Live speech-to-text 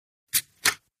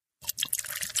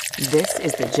This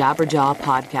is the Jabberjaw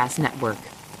Podcast Network.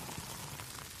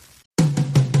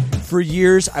 For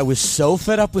years, I was so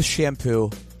fed up with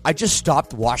shampoo, I just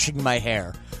stopped washing my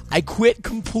hair. I quit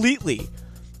completely.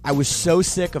 I was so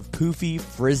sick of poofy,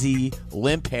 frizzy,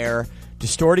 limp hair,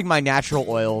 distorting my natural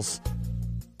oils.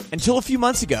 Until a few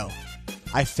months ago,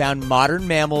 I found Modern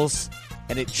Mammals,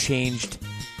 and it changed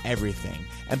everything.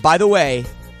 And by the way,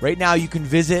 right now you can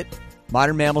visit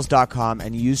modernmammals.com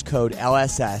and use code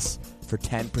LSS for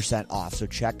 10% off. So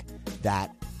check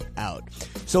that out.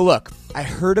 So look, I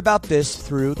heard about this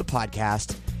through the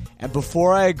podcast, and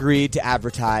before I agreed to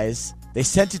advertise, they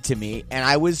sent it to me, and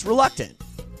I was reluctant.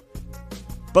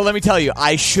 But let me tell you,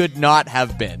 I should not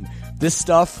have been. This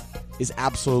stuff is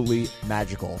absolutely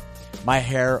magical. My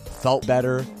hair felt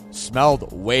better,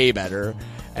 smelled way better,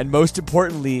 and most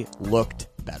importantly, looked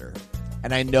better.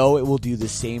 And I know it will do the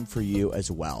same for you as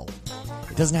well.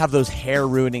 It doesn't have those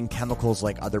hair-ruining chemicals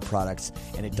like other products,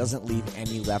 and it doesn't leave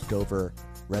any leftover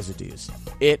residues.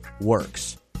 It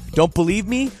works. Don't believe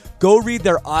me? Go read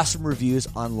their awesome reviews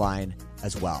online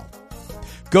as well.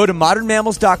 Go to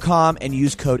modernmammals.com and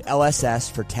use code LSS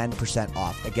for 10%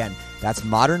 off. Again, that's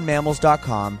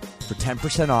modernmammals.com for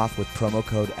 10% off with promo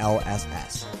code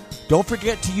LSS. Don't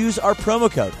forget to use our promo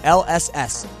code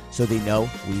LSS so they know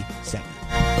we sent you.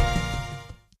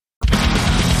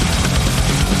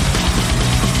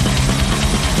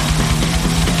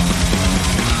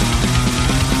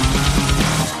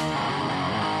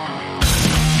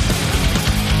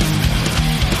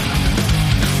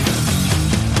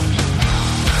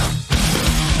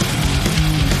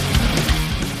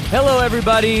 Hello,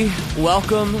 everybody.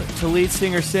 Welcome to Lead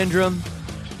Singer Syndrome.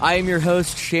 I am your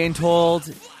host, Shane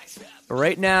Told.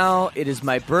 Right now, it is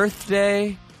my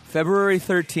birthday, February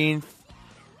 13th.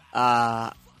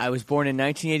 I was born in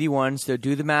 1981, so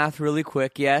do the math really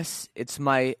quick. Yes, it's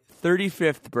my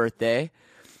 35th birthday,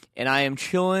 and I am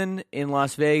chilling in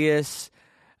Las Vegas.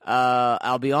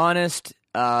 I'll be honest,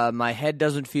 my head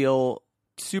doesn't feel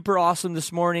super awesome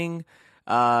this morning.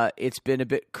 It's been a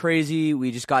bit crazy. We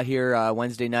just got here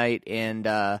Wednesday night, and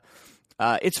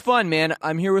it's fun, man.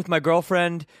 I'm here with my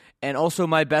girlfriend and also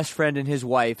my best friend and his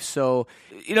wife. So,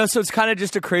 so it's kind of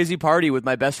just a crazy party with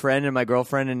my best friend and my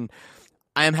girlfriend, and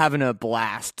I am having a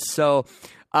blast. So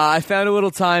I found a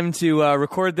little time to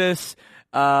record this.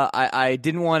 I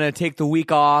didn't want to take the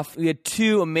week off. We had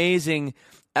two amazing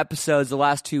episodes the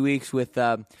last 2 weeks with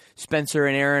Spencer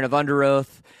and Aaron of Under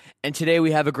Oath, and today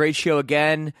we have a great show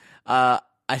again. I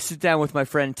sit down with my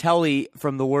friend Telly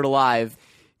from The Word Alive.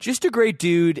 Just a great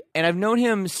dude, and I've known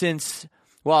him since,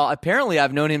 apparently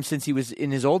I've known him since he was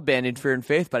in his old band, In Fear and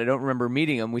Faith, but I don't remember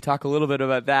meeting him. We talk a little bit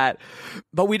about that.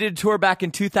 But we did a tour back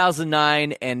in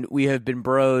 2009, and we have been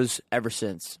bros ever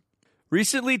since.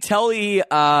 Recently, Telly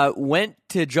went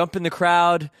to jump in the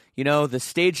crowd, the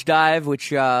stage dive, which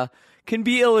can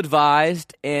be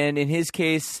ill-advised, and in his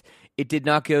case, it did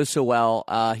not go so well.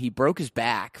 He broke his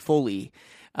back fully.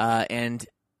 And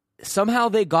somehow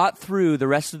they got through the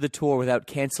rest of the tour without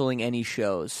canceling any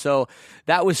shows. So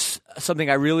that was something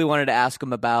I really wanted to ask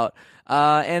him about.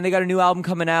 And they got a new album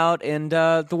coming out, and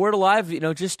The Word Alive,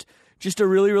 just a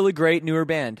really, really great newer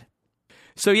band.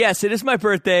 So yes, it is my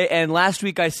birthday, and last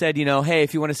week I said, hey,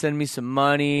 if you want to send me some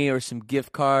money or some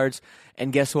gift cards,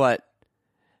 and guess what?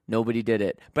 Nobody did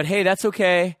it. But hey, that's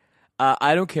okay.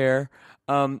 I don't care.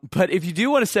 But if you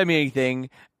do want to send me anything,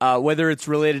 whether it's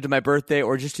related to my birthday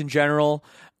or just in general,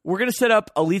 we're going to set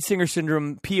up a Lead Singer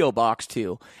Syndrome P.O. Box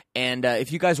too. And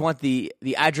if you guys want the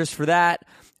address for that,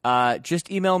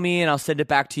 just email me and I'll send it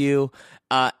back to you.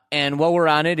 And while we're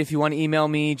on it, if you want to email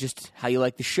me just how you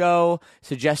like the show,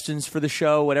 suggestions for the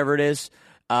show, whatever it is,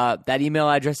 that email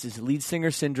address is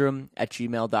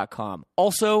leadsingersyndrome@gmail.com.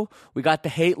 Also, we got the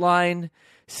hate line,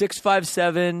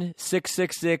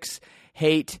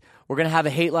 657-666-HATE. We're going to have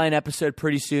a hate line episode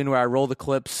pretty soon where I roll the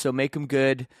clips, so make them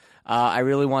good. I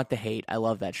really want the hate. I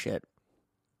love that shit.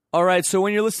 All right, so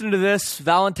when you're listening to this,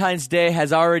 Valentine's Day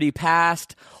has already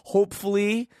passed.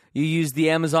 Hopefully, you used the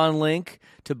Amazon link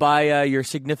to buy your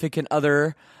significant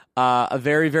other a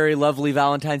very, very lovely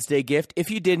Valentine's Day gift.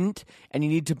 If you didn't, and you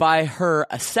need to buy her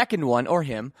a second one, or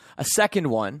him, a second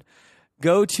one,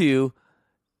 go to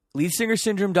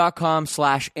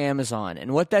leadsingersyndrome.com/Amazon.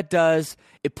 And what that does,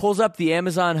 it pulls up the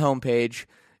Amazon homepage.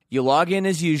 You log in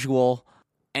as usual,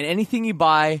 and anything you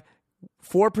buy,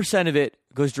 4% of it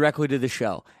goes directly to the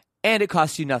show. And it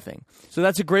costs you nothing. So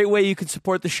that's a great way you can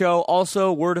support the show.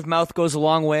 Also, word of mouth goes a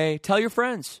long way. Tell your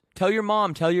friends. Tell your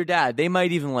mom. Tell your dad. They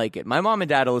might even like it. My mom and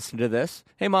dad will listen to this.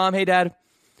 Hey, Mom. Hey, Dad.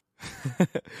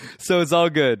 So it's all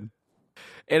good.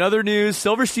 In other news,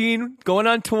 Silverstein going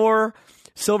on tour.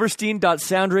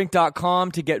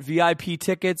 Silverstein.soundrink.com to get VIP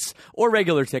tickets or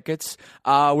regular tickets.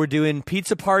 We're doing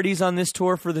pizza parties on this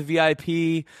tour for the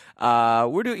VIP.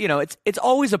 We're doing, it's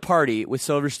always a party with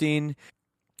Silverstein.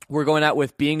 We're going out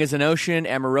with Being as an Ocean,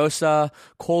 Amorosa,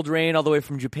 Cold Rain, all the way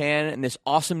from Japan, and this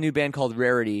awesome new band called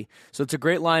Rarity. So it's a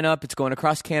great lineup. It's going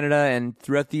across Canada and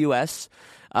throughout the U.S.,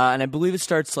 and I believe it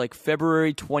starts like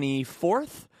February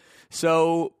 24th.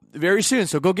 So very soon.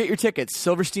 So go get your tickets,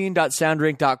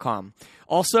 silverstein.soundrink.com.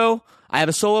 Also, I have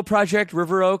a solo project,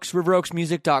 River Oaks,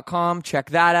 riveroaksmusic.com. Check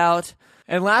that out.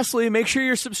 And lastly, make sure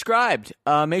you're subscribed.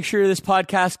 Make sure this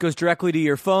podcast goes directly to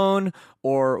your phone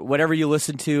or whatever you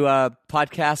listen to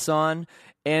podcasts on.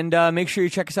 And make sure you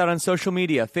check us out on social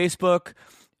media, Facebook,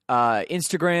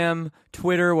 Instagram,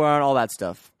 Twitter. We're on all that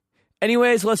stuff.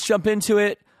 Anyways, let's jump into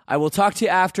it. I will talk to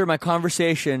you after my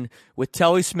conversation with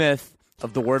Telly Smith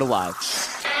of The Word Alive.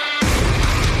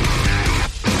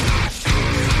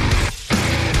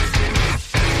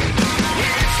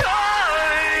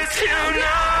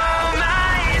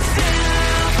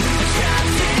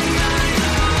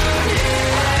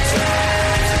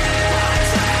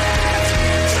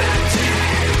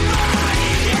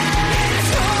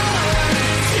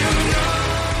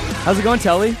 How's it going,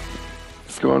 Telly?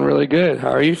 It's going really good. How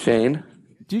are you, Shane?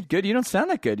 Dude, good. You don't sound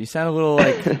that good. You sound a little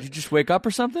like, did you just wake up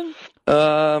or something?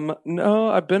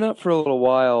 No, I've been up for a little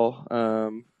while,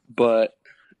 but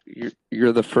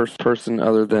you're the first person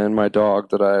other than my dog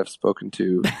that I have spoken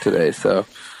to today, so.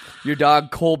 Your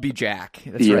dog, Colby Jack.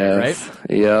 That's right?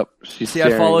 Yep. See,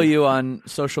 I follow you on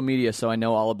social media, so I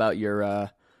know all about your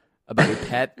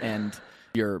pet and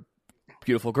your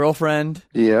beautiful girlfriend.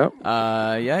 Yep.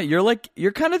 Yeah,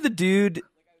 you're kind of the dude.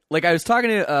 Like, I was talking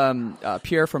to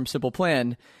Pierre from Simple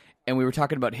Plan, and we were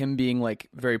talking about him being like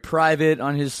very private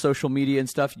on his social media and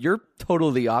stuff. You're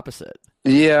totally the opposite.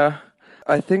 Yeah,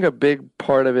 I think a big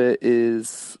part of it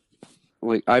is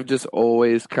like I've just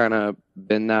always kind of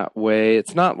been that way.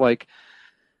 It's not like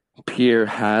Pierre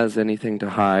has anything to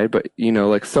hide, but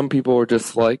like some people are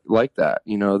just like that.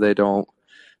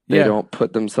 They don't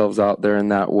put themselves out there in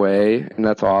that way, and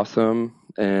that's awesome.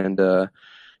 And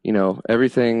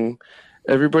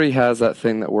everybody has that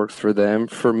thing that works for them.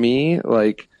 For me,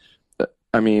 like,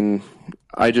 I mean,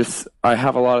 I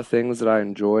have a lot of things that I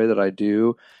enjoy that I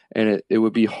do, and it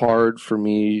would be hard for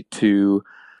me to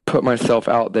put myself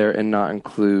out there and not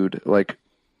include, like,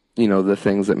 the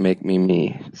things that make me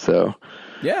me. So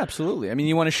yeah, absolutely. I mean,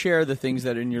 you want to share the things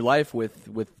that are in your life with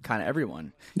kind of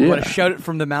everyone. You want to shout it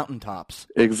from the mountaintops.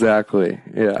 Exactly.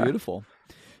 Yeah. Beautiful.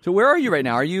 So where are you right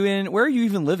now? Where are you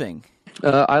even living?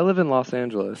 I live in Los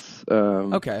Angeles.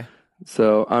 Okay.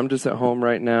 So I'm just at home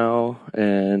right now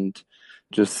and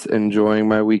just enjoying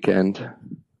my weekend.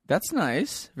 That's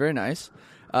nice. Very nice.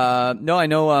 No, I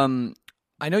know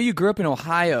you grew up in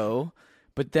Ohio,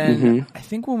 but then I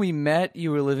think when we met,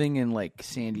 you were living in like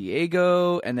San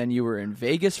Diego, and then you were in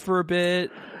Vegas for a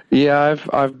bit. Yeah,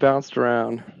 I've bounced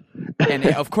around. And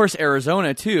of course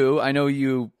Arizona too. I know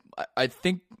you. I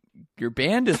think your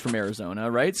band is from Arizona,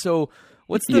 right? So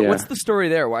what's the story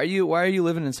there? Why are you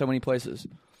living in so many places?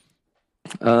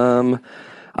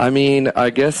 I mean, I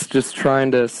guess just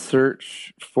trying to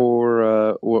search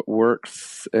for what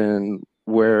works and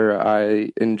where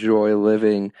I enjoy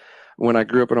living. When I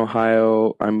grew up in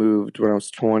Ohio, I moved when I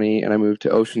was 20, and I moved to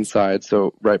Oceanside,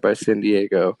 so right by San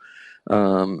Diego.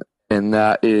 And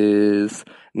that is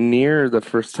near the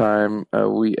first time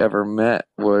we ever met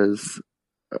was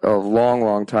a long,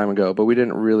 long time ago, but we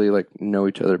didn't really like know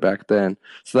each other back then.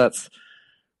 So that's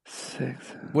 6.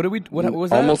 What was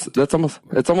that?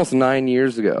 It's almost 9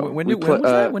 years ago. When was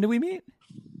that? When did we meet?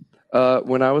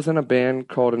 When I was in a band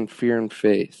called In Fear and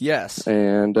Faith. Yes.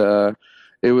 And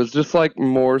it was just like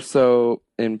more so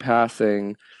in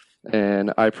passing,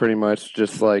 and I pretty much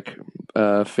just like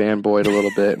fanboyed a little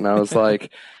bit, and I was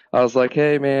like,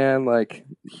 hey man, like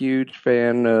huge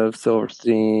fan of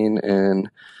Silverstein, and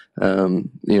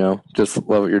just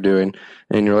love what you're doing.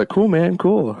 And you're like, cool man,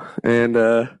 cool. And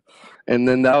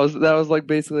then that was like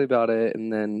basically about it.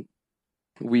 And then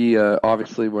we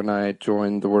obviously when I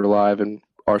joined The Word Alive, and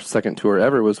our second tour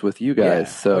ever was with you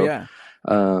guys. Yeah.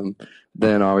 So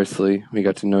then obviously we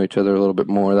got to know each other a little bit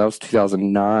more. That was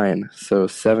 2009, so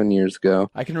 7 years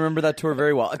ago. I can remember that tour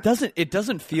very well. It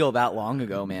doesn't feel that long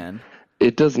ago, man.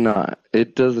 It does not.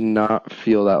 It does not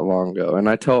feel that long ago. And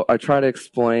I try to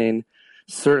explain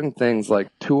certain things like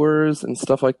tours and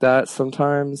stuff like that.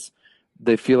 Sometimes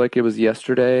they feel like it was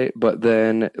yesterday, but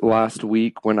then last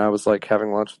week when I was like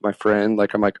having lunch with my friend,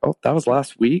 like I'm like, oh, that was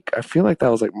last week? I feel like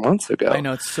that was like months ago. I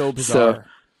know, it's so bizarre.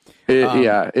 So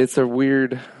Yeah, it's a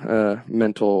weird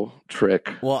mental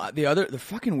trick. Well, the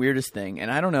fucking weirdest thing,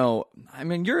 and I don't know. I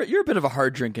mean, you're a bit of a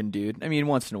hard drinking dude. I mean,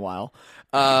 once in a while.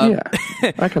 Yeah,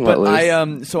 I can let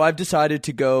loose. So I've decided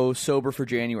to go sober for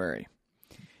January.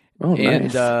 Oh,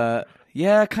 nice. And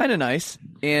yeah, kind of nice.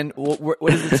 And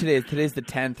what is it today? Today's the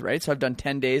 10th, right? So I've done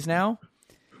 10 days now.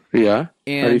 Yeah.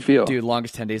 And, how do you feel? Dude,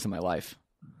 longest 10 days of my life.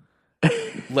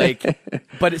 Like,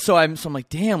 but so I'm like,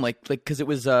 damn, like, cause it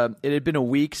was, it had been a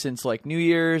week since like New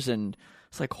Year's, and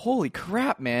it's like, holy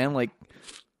crap, man. Like,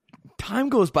 time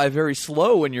goes by very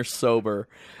slow when you're sober.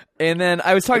 And then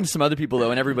I was talking to some other people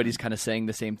though, and everybody's kind of saying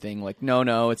the same thing. Like,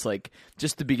 no, it's like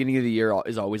just the beginning of the year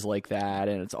is always like that.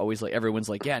 And it's always like, everyone's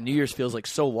like, yeah, New Year's feels like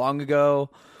so long ago.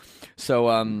 So,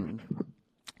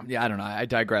 yeah, I don't know. I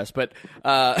digress, but,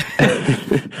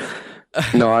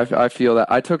 No, I feel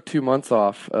that. I took 2 months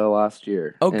off last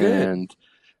year. Oh, good.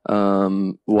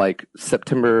 And like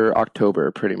September,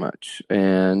 October, pretty much.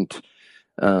 And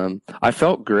I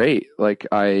felt great. Like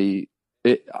I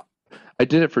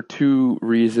did it for two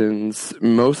reasons.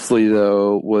 Mostly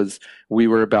though was we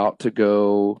were going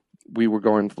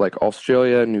to like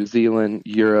Australia, New Zealand,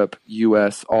 Europe,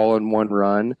 US all in one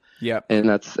run. Yeah. And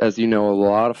that's, as you know, a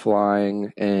lot of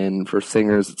flying, and for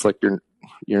singers it's like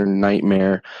your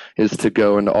nightmare is to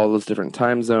go into all those different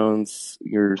time zones.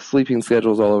 Your sleeping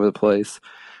schedule's all over the place,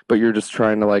 but you're just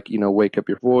trying to like, wake up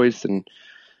your voice and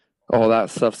all that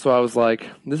stuff. So I was like,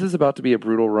 this is about to be a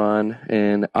brutal run,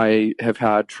 and I have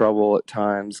had trouble at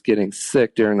times getting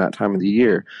sick during that time of the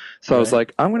year. So I was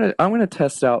like, I'm going to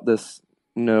test out this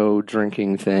no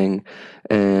drinking thing,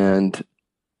 and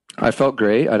I felt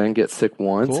great. I didn't get sick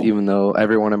once, cool. Even though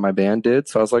everyone in my band did.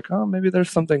 So I was like, oh, maybe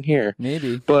there's something here.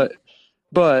 Maybe.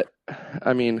 But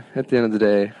I mean, at the end of the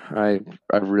day, I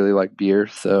really like beer,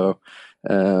 so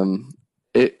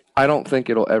I don't think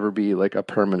it'll ever be like a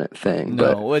permanent thing.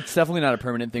 No, but it's definitely not a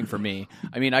permanent thing for me.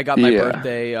 I mean, I got my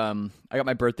birthday. I got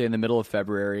my birthday in the middle of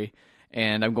February,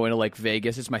 and I'm going to like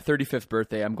Vegas. It's my 35th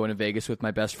birthday. I'm going to Vegas with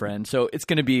my best friend, so it's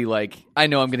going to be like, I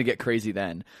know I'm going to get crazy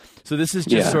then. So this is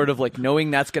just sort of like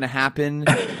knowing that's going to happen,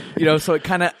 So it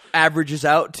kind of averages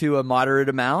out to a moderate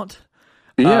amount.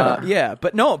 Yeah.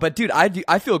 But dude,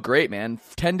 I feel great, man.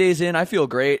 10 days in, I feel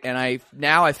great. And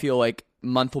I feel like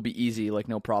month will be easy, like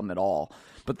no problem at all.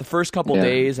 But the first couple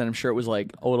days, and I'm sure it was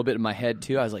like a little bit in my head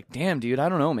too, I was like, damn, dude, I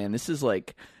don't know, man. This is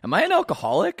like, am I an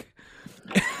alcoholic?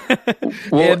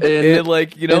 Well, and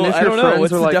like, I don't know.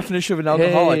 What's the like, definition of an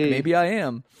alcoholic? Hey. Maybe I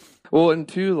am. Well, and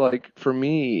two, like for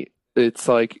me, it's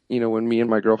like, when me and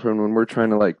my girlfriend, when we're trying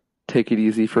to like take it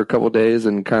easy for a couple days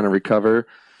and kind of recover,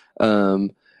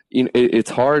 it's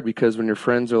hard because when your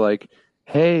friends are like,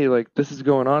 hey, like this is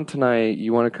going on tonight,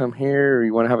 you want to come here, or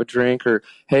you want to have a drink, or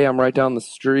hey, I'm right down the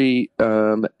street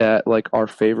at like our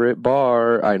favorite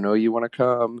bar, I know you want to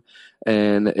come.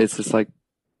 And it's just like,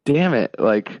 damn it,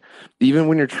 like even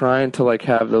when you're trying to like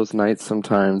have those nights,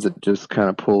 sometimes it just kind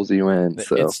of pulls you in.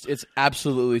 So it's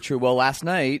absolutely true. Well, last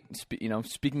night,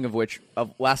 speaking of which,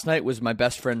 last night was my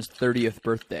best friend's 30th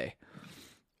birthday.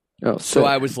 Oh, so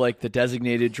I was like the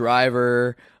designated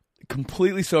driver,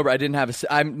 completely sober. I didn't have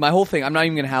my whole thing. I'm not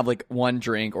even going to have like one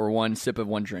drink or one sip of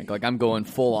one drink. Like I'm going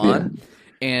full on.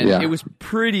 Yeah. And it was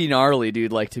pretty gnarly,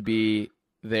 dude, like to be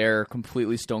there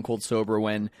completely stone cold sober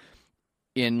when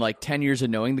in like 10 years of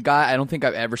knowing the guy, I don't think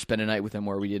I've ever spent a night with him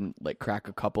where we didn't like crack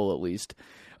a couple at least.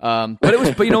 But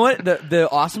you know what? The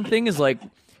awesome thing is like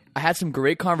I had some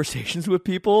great conversations with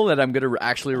people that I'm going to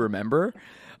actually remember.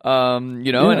 And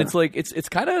it's like, it's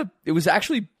kind of, it was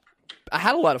actually, I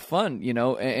had a lot of fun,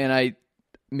 and I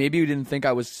maybe didn't think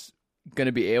I was going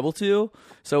to be able to.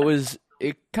 So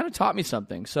it kind of taught me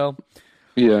something. So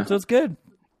it's good.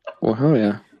 Well, hell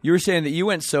yeah. You were saying that you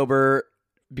went sober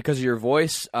because of your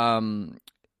voice. Do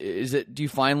you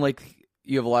find like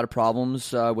you have a lot of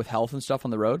problems with health and stuff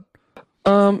on the road?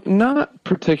 Not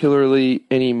particularly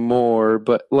anymore,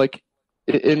 but like,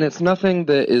 and it's nothing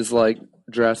that is like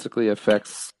drastically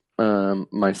affects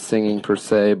my singing per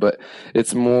se, but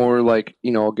it's more like,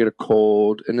 I'll get a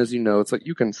cold, and as you know, it's like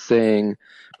you can sing,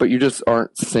 but you just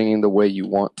aren't singing the way you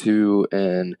want to,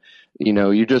 and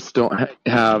you just don't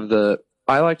have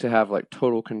I like to have like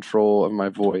total control of my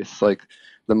voice, like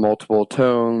the multiple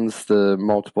tones, the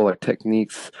multiple like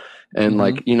techniques, and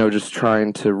like just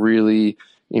trying to really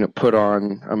put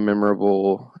on a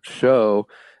memorable show.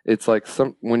 It's like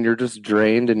when you're just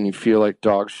drained and you feel like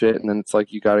dog shit, and then it's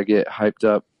like you got to get hyped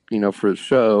up for the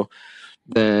show,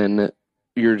 then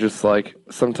you're just like,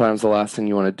 sometimes the last thing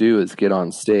you want to do is get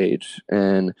on stage.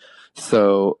 And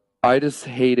so I just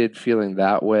hated feeling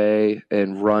that way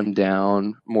and run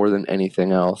down more than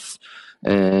anything else.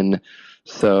 And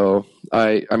So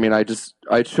I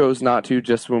chose not to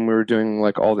just when we were doing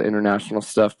like all the international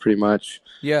stuff pretty much.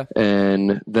 Yeah.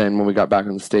 And then when we got back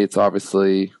in the States,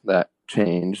 obviously that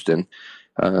changed. And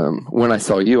when I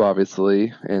saw you,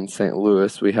 obviously in St.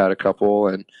 Louis, we had a couple,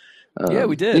 and Yeah,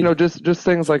 we did. You know, just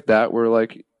things like that. Where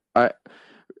like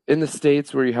in the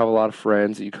States, where you have a lot of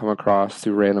friends that you come across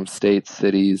through random states,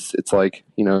 cities, it's like,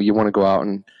 you know, you want to go out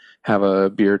and have a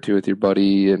beer or two with your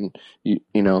buddy, and you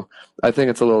know, I think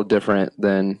it's a little different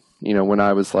than, you know, when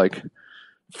I was like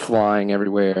flying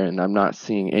everywhere and I'm not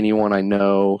seeing anyone I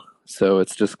know, so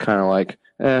it's just kind of like,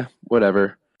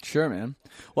 whatever. Sure, man.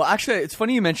 Well, actually, it's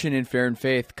funny you mentioned In Fear and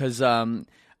Faith, because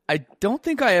I don't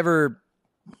think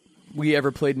we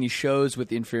ever played any shows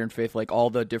with In Fear and Faith, like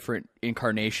all the different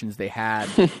incarnations they had.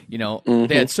 You know,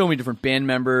 they had so many different band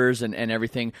members and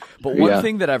everything. But one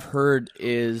thing that I've heard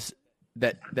is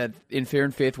that In Fear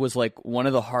and Faith was like one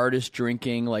of the hardest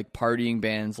drinking, like partying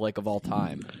bands like of all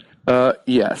time.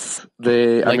 Yes,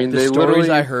 they. Like, I mean, the they stories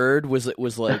literally. I heard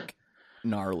was like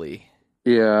gnarly.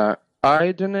 Yeah,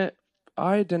 I didn't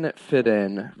fit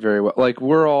in very well. Like,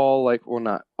 we're all like, well,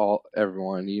 not all,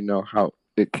 everyone. You know how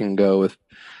it can go with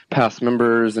past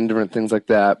members and different things like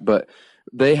that. But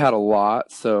they had a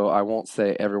lot, so I won't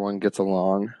say everyone gets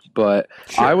along. But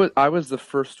Sure. I was the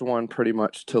first one pretty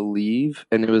much to leave,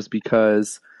 and it was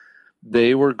because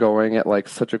they were going at like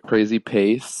such a crazy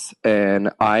pace,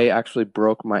 and I actually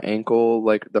broke my ankle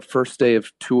like the first day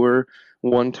of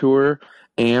one tour,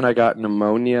 and I got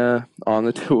pneumonia on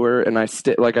the tour, and I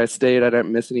stayed, I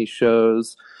didn't miss any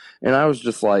shows, and I was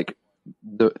just like,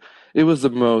 it was the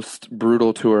most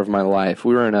brutal tour of my life.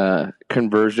 We were in a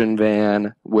conversion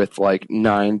van with like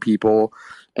 9 people,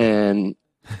 and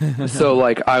so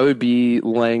like I would be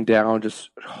laying down just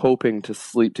hoping to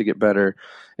sleep to get better,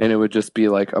 and it would just be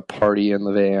like a party in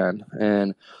the van.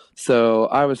 And so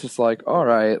I was just like, all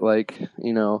right, like,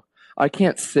 you know, I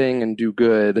can't sing and do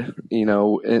good, you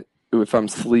know, if I'm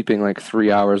sleeping like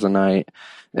 3 hours a night.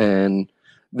 And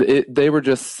they were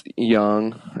just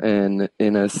young and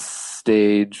in a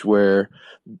stage where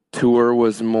tour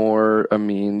was more a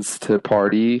means to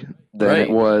party than it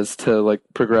was to like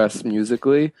progress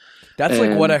musically. That's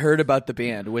like what I heard about the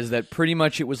band, was that pretty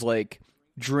much it was like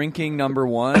drinking number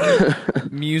one,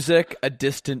 music a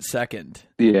distant second.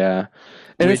 Yeah.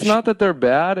 And it's not that they're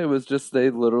bad, it was just they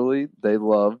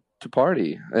love to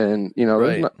party, and you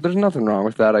know, there's nothing wrong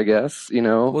with that, I guess, you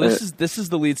know. Well, this is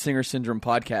the Lead Singer Syndrome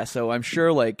podcast, so I'm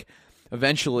sure like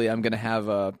eventually I'm gonna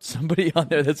have somebody on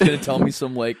there that's gonna tell me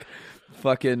some like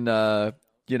fucking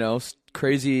you know,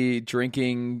 crazy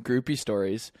drinking groupie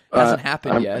stories. It hasn't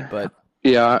happened yet, but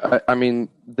yeah, I mean,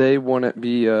 they wouldn't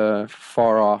be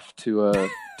far off to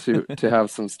have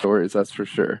some stories, that's for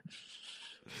sure.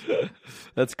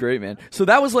 That's great, man. So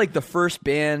that was like the first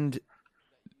band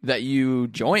that you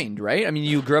joined, right? I mean,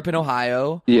 you grew up in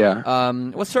Ohio. Yeah.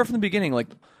 Let's start from the beginning. Like,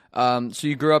 so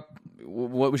you grew up.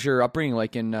 What was your upbringing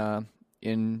like in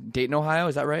Dayton, Ohio?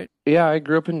 Is that right? Yeah, I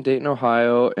grew up in Dayton,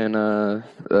 Ohio, in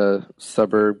a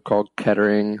suburb called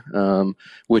Kettering,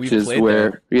 which is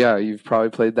where you've probably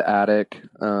played the Attic.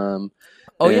 Yeah,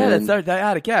 that's that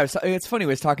Attic. Yeah, it's funny. I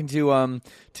was talking to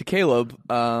Caleb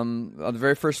on the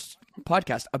very first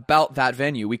podcast about that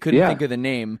venue. We couldn't think of the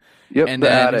name. Yep, and the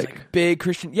then Attic. It was like big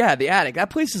Christian. Yeah, the Attic. That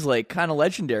place is like kind of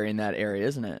legendary in that area,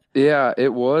 isn't it? Yeah,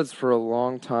 it was for a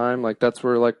long time. Like, that's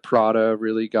where like Prada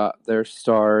really got their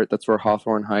start. That's where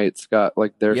Hawthorne Heights got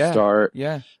like their start.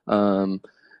 Yeah.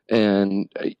 And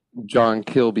John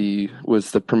Kilby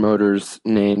was the promoter's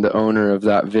name, the owner of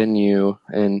that venue,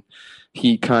 and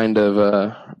he kind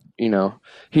of you know,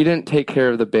 he didn't take care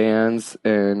of the bands,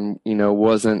 and you know,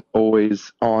 wasn't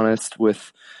always honest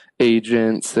with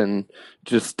agents and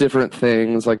just different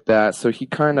things like that. So he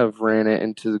kind of ran it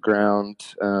into the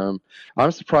ground.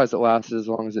 I'm surprised it lasted as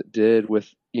long as it did.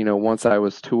 With, you know, once I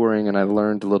was touring and I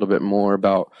learned a little bit more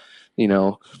about, you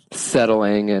know,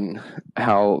 settling and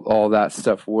how all that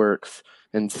stuff works,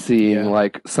 and seeing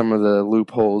like some of the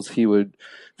loopholes he would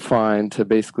find to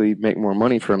basically make more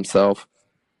money for himself.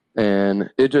 And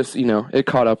it just, you know, it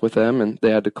caught up with them and they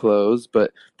had to close.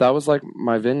 But that was like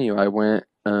my venue. I went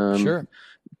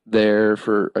there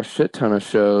for a shit ton of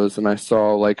shows, and I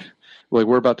saw like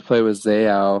we're about to play with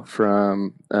Zayao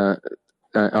from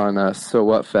on So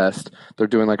What Fest. They're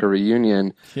doing like a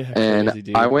reunion, and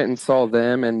crazy, I went and saw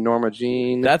them and Norma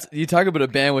Jean. That's, you talk about a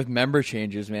band with member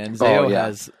changes, man. Zayo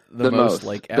has the most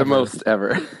like ever. The most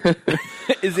ever.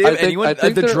 Is it anyone? I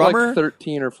think the they're drummer, like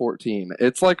 13 or 14.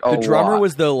 It's like the drummer lot.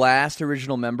 Was the last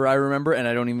original member I remember, and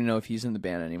I don't even know if he's in the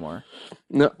band anymore.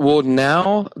 No, well,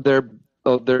 now they're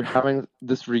having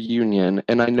this reunion,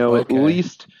 and I know at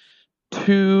least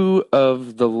two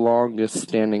of the longest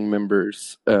standing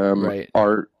members Right.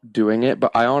 are doing it,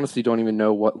 but I honestly don't even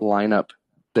know what lineup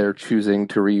they're choosing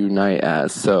to reunite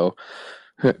as. So,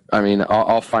 I mean,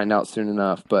 I'll find out soon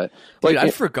enough. But Dude,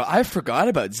 like, I forgot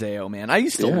about Zayo, man. I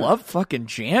used to Yeah. love fucking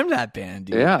jam that band,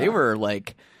 dude. Yeah. They were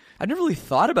like, I never really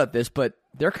thought about this, but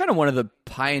they're kind of one of the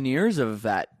pioneers of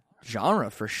that genre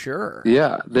for sure.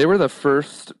 yeah, they were the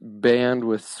first band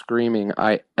with screaming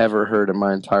I ever heard in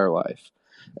my entire life,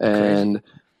 and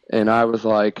I was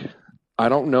like, I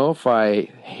don't know if I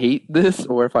hate this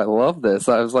or if I love this.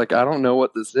 I was like, I don't know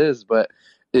what this is, but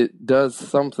it does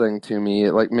something to me.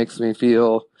 It like makes me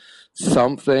feel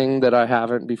something that I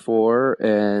haven't before,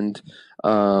 and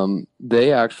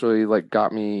they actually like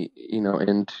got me,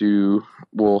 into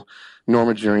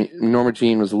Norma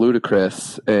Jean was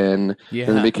Ludacris, and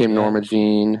then it became Norma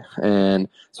Jean, and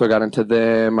so I got into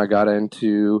them. I got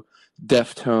into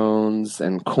Deftones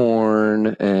and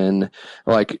Korn and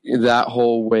like that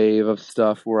whole wave of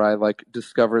stuff where I like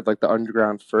discovered like the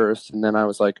underground first, and then I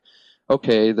was like,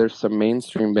 okay, there's some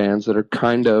mainstream bands that are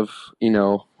kind of,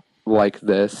 like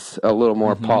this, a little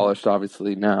more polished,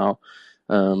 obviously now,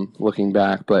 looking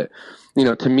back. But,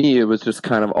 to me, it was just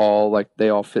kind of all like they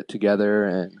all fit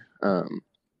together.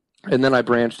 And then I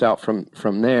branched out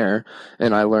from there,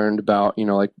 and I learned about,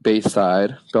 like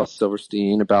Bayside, about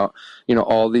Silverstein, about,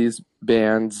 all these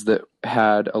bands that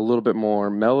had a little bit more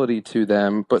melody to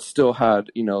them, but still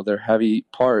had, their heavy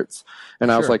parts.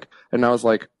 And I was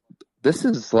like, this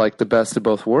is like the best of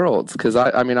both worlds. Cause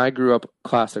I grew up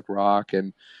classic rock,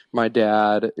 and my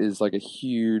dad is like a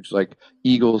huge like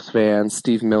Eagles fan,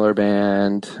 Steve Miller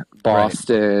Band,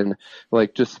 Boston,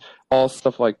 like just all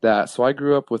stuff like that. So I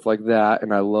grew up with like that,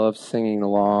 and I love singing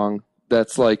along.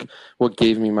 That's like what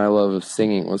gave me my love of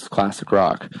singing was classic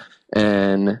rock.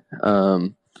 And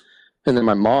then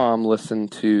my mom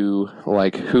listened to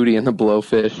like Hootie and the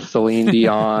Blowfish, Celine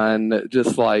Dion,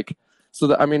 just like, so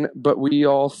that, but we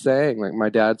all sang. Like my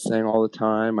dad sang all the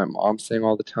time, my mom sang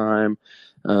all the time.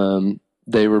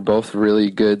 They were both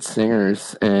really good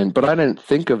singers, but I didn't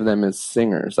think of them as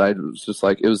singers. I was just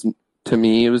like, to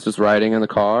me, it was just riding in the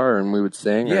car and we would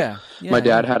sing. My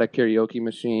dad had a karaoke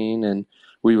machine and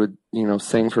we would,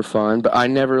 sing for fun, but I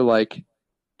never like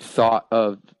thought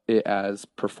of it as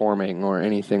performing or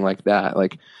anything like that.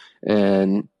 Like,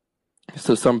 and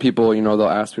so some people, they'll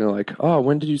ask me like, oh,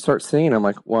 when did you start singing? I'm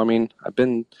like, well, I've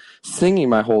been singing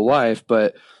my whole life,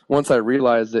 but once I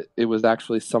realized that it was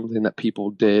actually something that people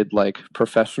did like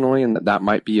professionally and that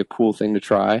might be a cool thing to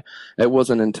try, it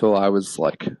wasn't until I was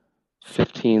like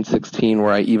 15, 16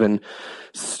 where I even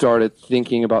started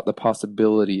thinking about the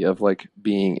possibility of like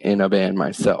being in a band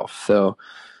myself. So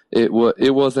it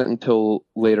wasn't until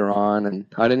later on, and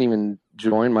I didn't even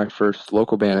join my first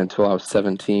local band until I was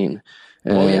 17.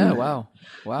 And, wow.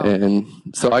 And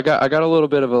so I got a little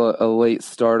bit of a late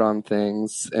start on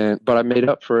things, but I made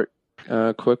up for it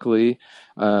quickly.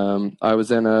 I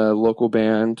was in a local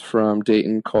band from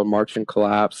Dayton called March and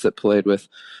Collapse that played with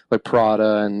like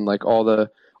Prada and like all the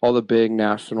big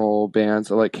national bands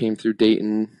that like came through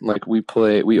Dayton. Like we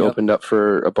opened up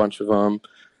for a bunch of them,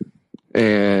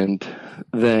 and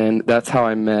then that's how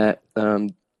I met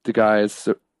the guys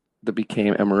that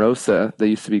became Emarosa. They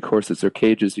used to be Corsets or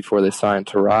Cages before they signed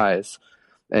to Rise,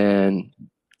 and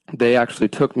they actually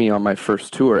took me on my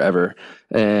first tour ever.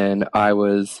 And I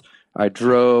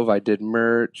drove, I did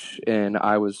merch, and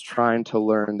I was trying to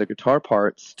learn the guitar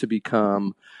parts to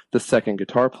become the second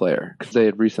guitar player because they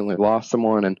had recently lost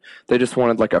someone, and they just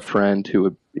wanted like a friend who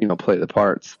would, play the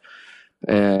parts.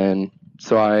 And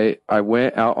so I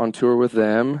went out on tour with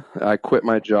them. I quit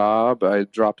my job. I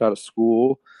dropped out of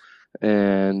school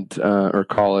or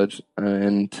college,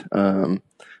 and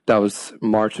that was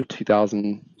March of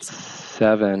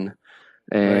 2007,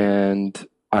 and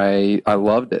I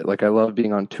loved it. Like I loved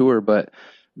being on tour, but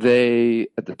they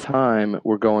at the time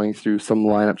were going through some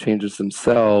lineup changes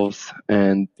themselves,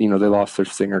 and they lost their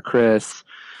singer Chris,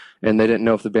 and they didn't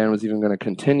know if the band was even going to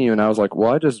continue. And I was like,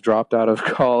 well, I just dropped out of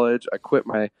college. I quit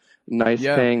my nice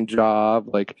paying job,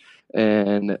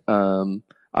 and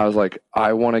I was like,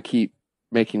 I want to keep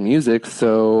making music,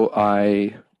 so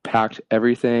I packed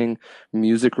everything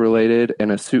music related in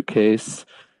a suitcase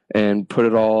and put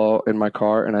it all in my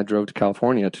car, and I drove to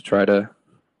California to try to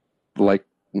like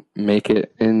make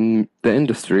it in the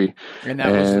industry. And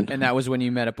that was when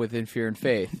you met up with In Fear and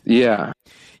Faith. Yeah.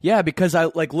 Yeah, because I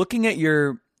like looking at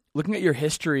your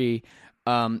history,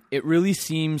 it really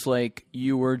seems like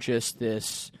you were just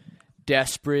this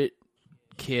desperate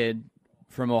kid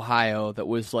from Ohio that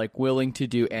was like willing to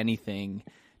do anything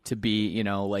to be,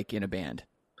 like in a band.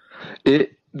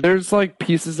 There's like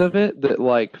pieces of it that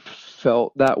like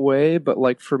felt that way, but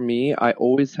like for me, I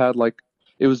always had like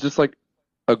it was just like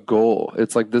a goal.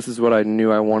 It's like this is what I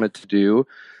knew I wanted to do.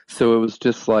 So it was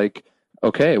just like,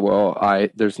 okay, well,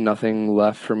 I there's nothing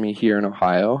left for me here in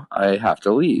Ohio. I have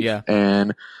to leave. Yeah.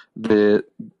 And the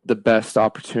best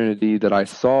opportunity that I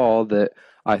saw that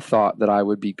I thought that I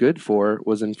would be good for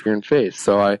was in Fear and Faith.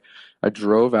 So I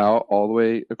drove out all the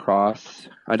way across.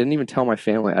 I didn't even tell my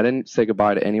family. I didn't say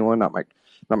goodbye to anyone, not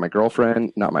my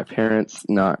girlfriend, not my parents,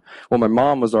 my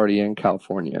mom was already in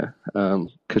California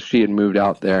because she had moved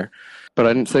out there. But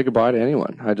I didn't say goodbye to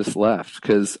anyone. I just left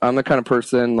because I'm the kind of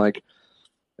person, like,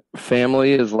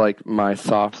 family is like my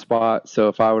soft spot. So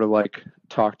if I would have like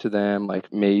talked to them,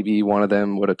 like maybe one of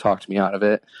them would have talked me out of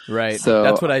it. Right. So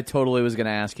that's what I totally was going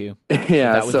to ask you.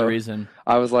 Yeah, that was the reason.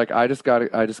 I was like, I just got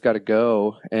to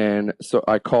go. And so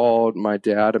I called my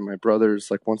dad and my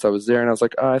brothers like once I was there, and I was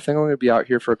like, I think I'm going to be out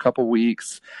here for a couple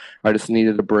weeks. I just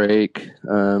needed a break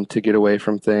to get away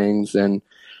from things. And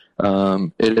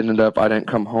it ended up I didn't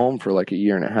come home for like a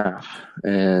year and a half.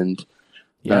 And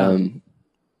Yeah.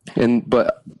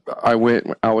 But I went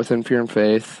out with In Fear and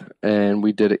Faith, and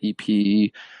we did an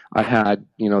EP. I had,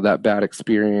 that bad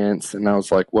experience, and I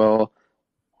was like, well,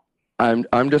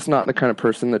 I'm just not the kind of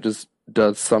person that just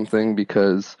does something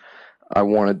because I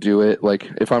want to do it. Like,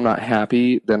 if I'm not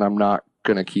happy, then I'm not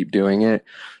going to keep doing it.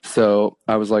 So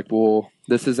I was like, well,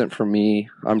 this isn't for me.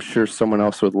 I'm sure someone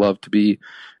else would love to be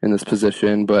in this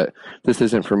position, but this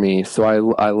isn't for me. So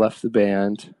I left the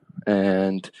band,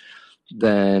 and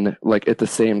then, like, at the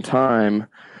same time,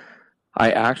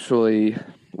 I actually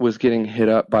was getting hit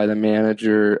up by the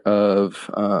manager of,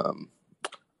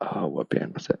 what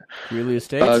band was it? Greeley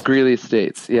Estates? Greeley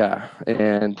Estates, yeah.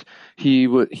 And he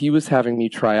was having me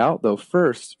try out, though,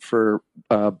 first for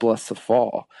Bless the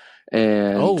Fall.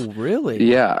 And oh, really?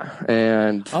 Yeah.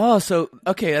 And so,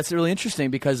 okay, that's really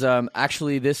interesting because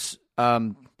actually this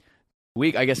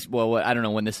week, I guess, well, I don't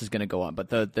know when this is going to go on, but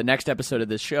the next episode of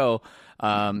this show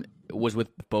was with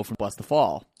Bo from Bless the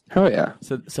Fall. Oh, yeah.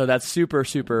 So that's super,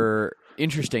 super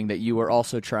interesting that you were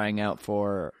also trying out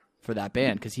for that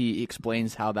band because he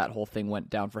explains how that whole thing went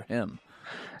down for him.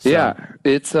 So, yeah,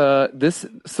 it's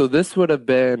this would have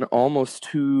been almost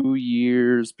 2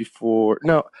 years before,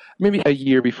 no, maybe a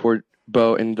year before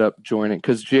Bo ended up joining,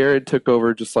 because Jared took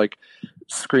over just like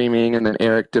screaming, and then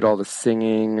Eric did all the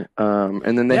singing,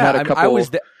 and then they had a couple.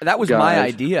 That was guys. my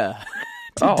idea.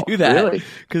 To do that, really?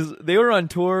 Because they were on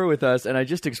tour with us, and I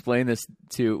just explained this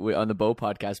on the Bo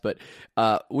podcast. But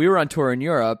we were on tour in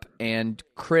Europe, and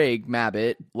Craig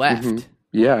Mabbitt left,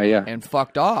 yeah, and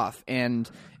fucked off. And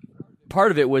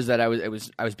part of it was that I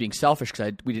was being selfish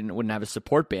because we wouldn't have a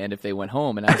support band if they went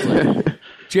home, and I was like,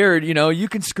 Jared, you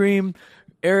can scream,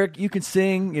 Eric, you can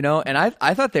sing, and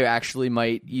I thought they actually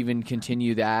might even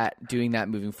continue doing that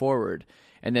moving forward.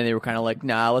 And then they were kind of like,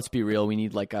 nah, let's be real, we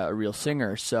need like a real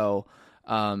singer. So.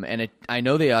 I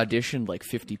know they auditioned like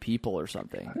 50 people or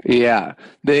something. Yeah,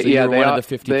 they one of the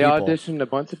 50 they people. auditioned a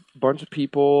bunch of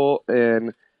people,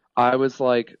 and I was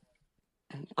like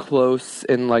close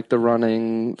in like the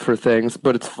running for things.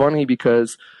 But it's funny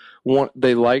because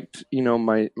they liked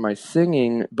my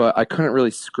singing, but I couldn't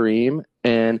really scream,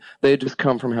 and they had just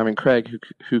come from having Craig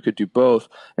who could do both.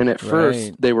 And at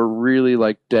first they were really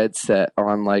like dead set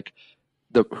on like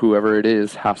whoever it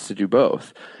is has to do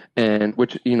both. And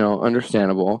which,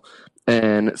 understandable.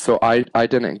 And so I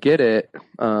didn't get it.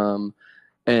 But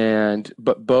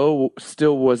Bo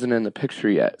still wasn't in the picture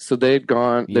yet. So they had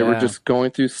gone, they were just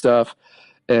going through stuff,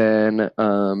 and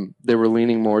they were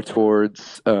leaning more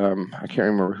towards, I can't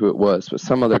remember who it was, but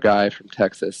some other guy from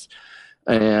Texas.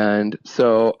 And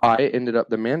so I ended up,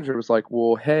 the manager was like,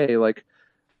 well, hey, like,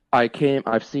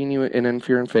 I've seen you in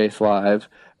Fear and Faith live.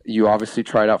 You obviously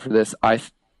tried out for this.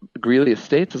 Greeley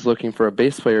Estates is looking for a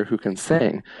bass player who can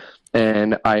sing,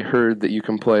 and I heard that you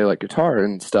can play like guitar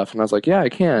and stuff, and I was like, yeah, I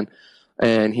can.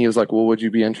 And he was like, well, would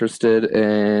you be interested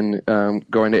in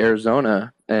going to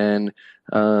Arizona and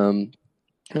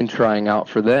trying out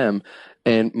for them?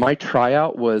 And my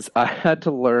tryout was I had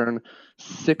to learn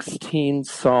 16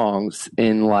 songs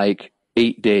in like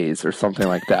 8 days or something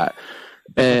like that,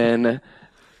 and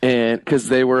because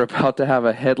they were about to have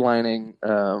a headlining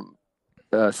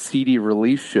CD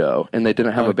release show, and they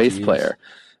didn't have a bass player.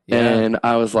 Yeah. And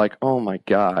I was like, oh my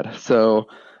God. So,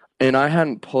 and I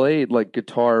hadn't played like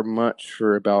guitar much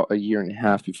for about a year and a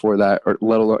half before that, or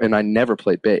let alone, and I never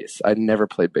played bass. I'd never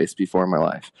played bass before in my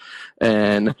life.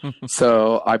 And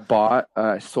so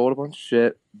I sold a bunch of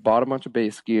shit, bought a bunch of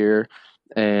bass gear,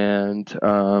 and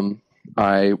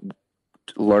I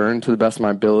learned to the best of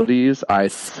my abilities. I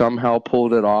somehow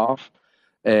pulled it off,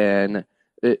 and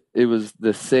it was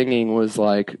the singing was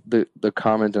like the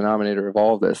common denominator of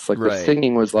all of this. Like the Right.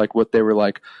 singing was like what they were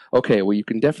like, okay, well you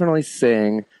can definitely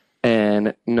sing,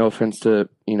 and no offense to,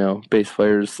 bass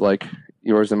players like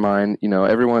yours and mine,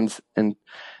 everyone's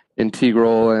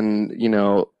integral and,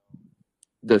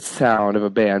 the sound of a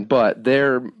band, but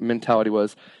their mentality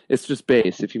was it's just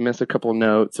bass. If you miss a couple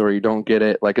notes or you don't get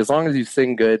it, like as long as you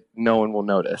sing good, no one will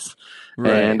notice.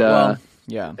 Right. And well,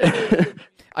 yeah.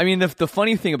 I mean, the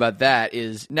funny thing about that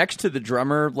is next to the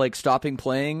drummer like stopping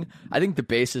playing, I think the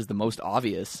bass is the most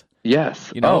obvious.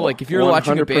 yes. Like if you're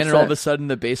watching a band and all of a 100%. sudden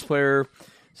the bass player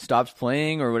stops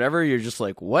playing or whatever, you're just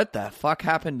like, what the fuck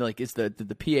happened? Like, did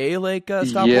the PA like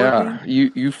stop Yeah,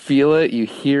 working? you feel it, you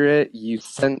hear it, you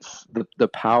sense the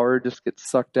power just gets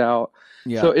sucked out.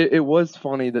 Yeah. So it was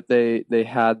funny that they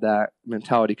had that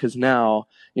mentality, because now,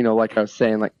 like I was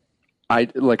saying, like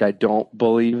I don't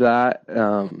believe that.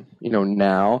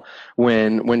 Now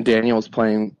when Daniel's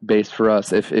playing bass for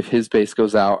us, if his bass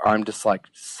goes out, I'm just like,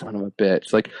 son of a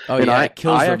bitch. Like, Oh and yeah, it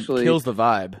kills kills the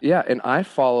vibe. Yeah, and I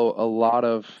follow a lot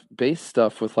of bass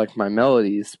stuff with like my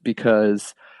melodies,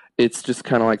 because it's just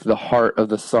kind of like the heart of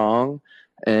the song.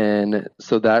 And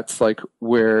so that's like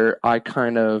where I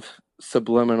kind of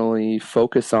subliminally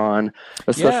focus on,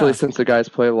 especially Yeah. since the guys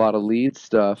play a lot of lead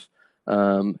stuff.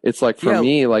 It's like for Yeah.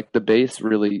 me, like the bass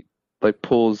really like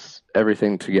pulls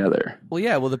everything together. Well,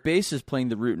 yeah. Well, the bass is playing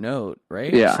the root note,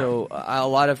 right? Yeah. So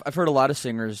I've heard a lot of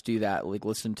singers do that, like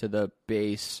listen to the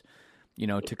bass,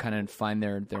 to kind of find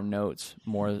their notes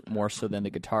more so than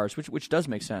the guitars, which does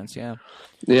make sense. Yeah.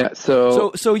 Yeah.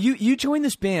 So you joined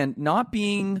this band not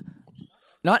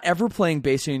ever playing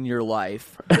bass in your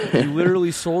life. You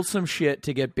literally sold some shit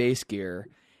to get bass gear.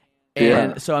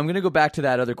 And Yeah. so I'm going to go back to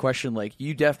that other question. Like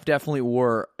you definitely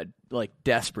were like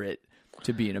desperate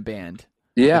to be in a band.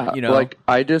 Yeah, Like,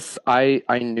 I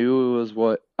knew it was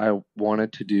what I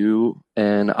wanted to do,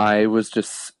 and I was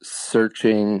just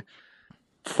searching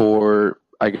for,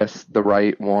 I guess, the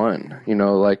right one,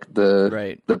 like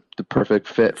Right. the perfect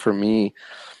fit for me.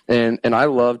 And I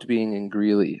loved being in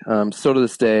Greeley. So to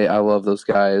this day, I love those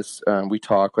guys. We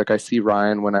talk, like I see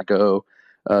Ryan when I go,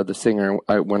 the singer,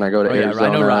 when I go to Oh yeah,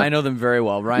 Arizona. I know them very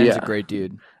well. Ryan's Yeah. a great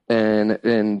dude.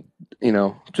 And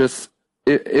just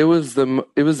it was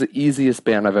the easiest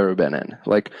band I've ever been in.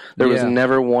 Like there was Yeah.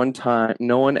 never one time,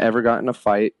 no one ever got in a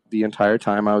fight the entire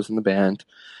time I was in the band.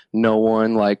 No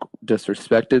one like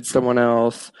disrespected someone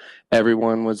else.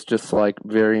 Everyone was just like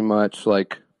very much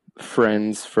like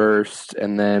friends first,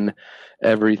 and then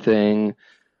everything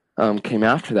came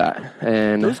after that.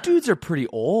 And Those dudes are pretty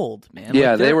old, man.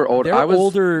 Yeah, Like, they were old. They're I was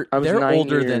older. 9 They're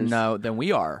older years. than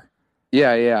we are.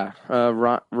 Yeah.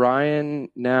 Ryan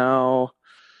now,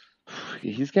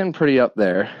 he's getting pretty up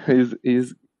there.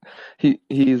 He's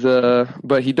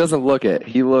but he doesn't look it.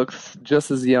 He looks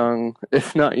just as young,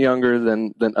 if not younger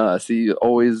than us. He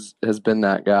always has been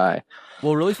that guy.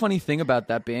 Well, really funny thing about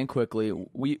that band quickly,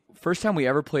 first time we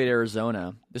ever played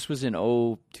Arizona, this was in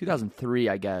 2003,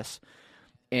 I guess.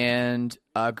 And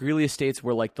Greeley Estates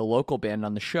were like the local band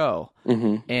on the show.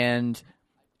 Mm-hmm. And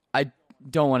I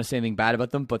don't want to say anything bad about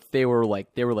them, but they were like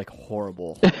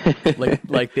horrible.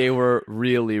 like they were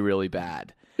really, really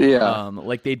bad. Yeah.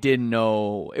 Like they didn't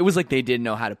know, it was like they didn't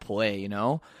know how to play,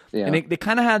 Yeah. And they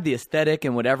kind of had the aesthetic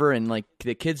and whatever, and like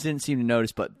the kids didn't seem to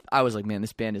notice, but I was like, man,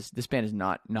 this band is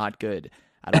not good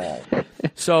at all.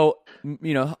 So,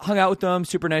 hung out with them,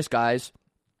 super nice guys.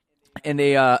 And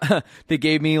they they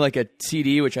gave me like a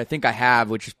CD, which I think I have,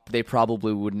 which they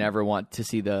probably would never want to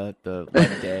see the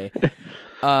light of day.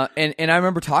 And I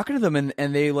remember talking to them,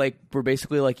 and they like were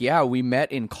basically like, yeah, we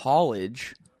met in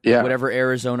college, Yeah. whatever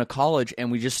Arizona college,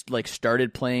 and we just like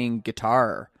started playing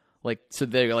guitar. Like, so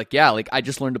they're like, yeah, like I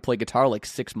just learned to play guitar like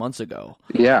 6 months ago.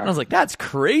 Yeah. And I was like, that's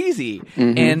crazy.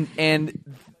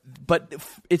 But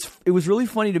it was really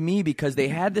funny to me because they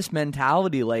had this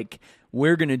mentality like,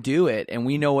 we're going to do it and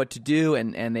we know what to do.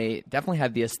 And they definitely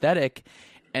had the aesthetic.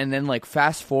 And then like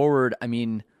fast forward, I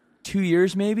mean, 2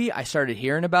 years maybe, I started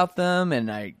hearing about them,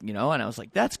 and I was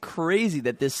like, that's crazy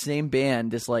that this same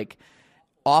band, this like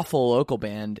awful local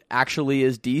band, actually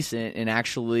is decent and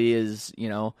actually is,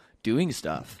 doing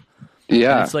stuff.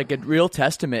 Yeah. And it's like a real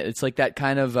testament. It's like that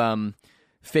kind of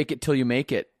fake it till you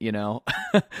make it,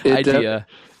 idea.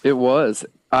 It was.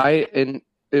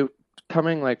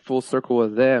 Coming like full circle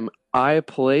with them, I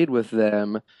played with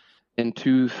them in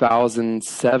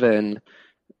 2007,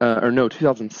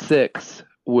 2006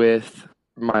 with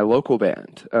my local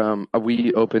band.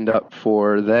 We opened up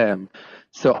for them.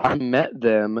 So I met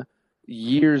them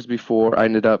years before I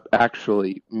ended up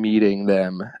actually meeting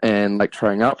them and like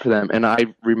trying out for them, and I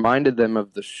reminded them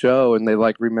of the show, and they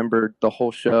like remembered the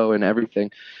whole show and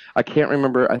everything. I can't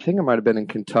remember. I think it might have been in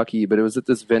Kentucky, but it was at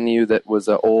this venue that was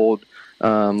an old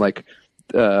like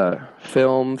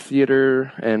film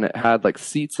theater, and it had like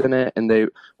seats in it, and they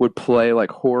would play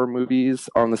like horror movies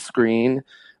on the screen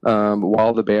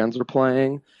while the bands were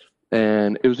playing.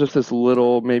 And it was just this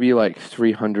little, maybe like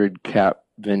 300 cap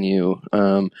venue.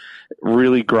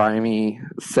 Really grimy.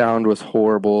 Sound was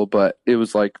horrible, but it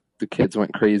was like the kids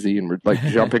went crazy and were like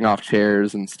jumping off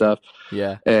chairs and stuff.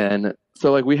 Yeah. And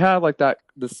so like we had like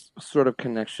this sort of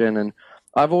connection. And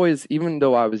I've always, even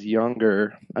though I was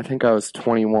younger, I think I was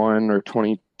 21 or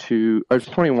 22. I was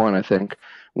 21, I think,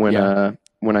 when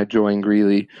I joined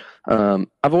Greeley. I've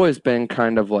always been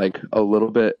kind of like a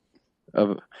little bit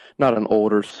of, not an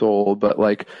older soul, but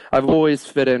like I've always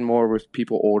fit in more with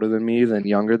people older than me than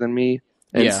younger than me.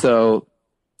 And so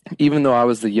even though I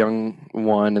was the young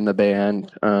one in the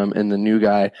band and the new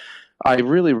guy, I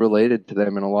really related to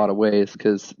them in a lot of ways,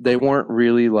 because they weren't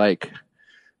really like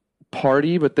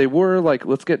party, but they were like,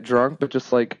 let's get drunk, but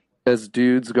just like as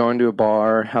dudes going to a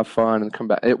bar, have fun, and come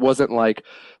back. It wasn't like,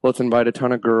 let's invite a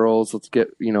ton of girls, let's get,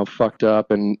 fucked up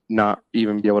and not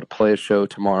even be able to play a show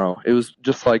tomorrow. It was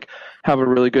just like, have a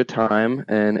really good time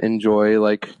and enjoy,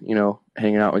 like,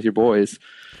 hanging out with your boys.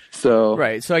 So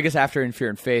right. So I guess after In Fear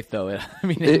and Faith, though,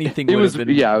 anything it would was have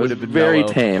been, it was very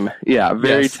mellow. tame. Yeah,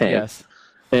 very tame. Yes.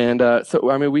 And so,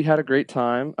 I mean, we had a great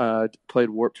time. Played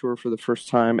Warped Tour for the first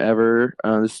time ever.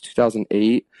 This is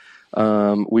 2008.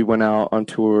 We went out on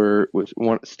tour with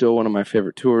still one of my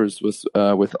favorite tours was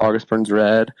with August Burns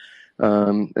Red,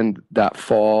 and that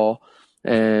fall.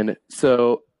 And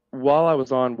so while I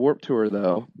was on Warped Tour,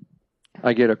 though,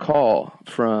 I get a call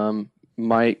from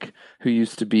Mike, who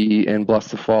used to be in Bless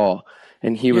the Fall,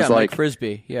 and he was like Mike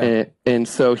Frisbee. Yeah. And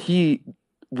so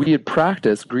we had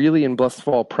practiced, Greeley and Bless the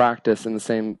Fall practice in the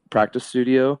same practice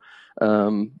studio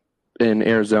in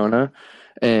Arizona.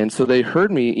 And so they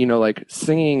heard me, like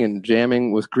singing and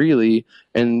jamming with Greeley,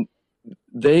 and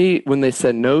when they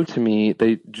said no to me,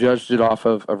 they judged it off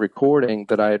of a recording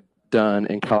that I had done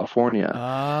in California.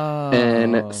 Oh.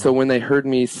 And so when they heard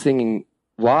me singing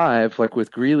live, like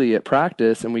with Greeley at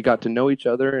practice, and we got to know each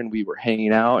other and we were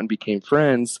hanging out and became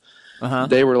friends,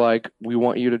 they were like, we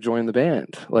want you to join the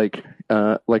band. Like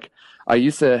I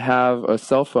used to have a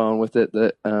cell phone with it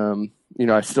that,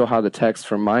 I still have the text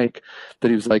from Mike that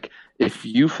he was like, if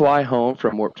you fly home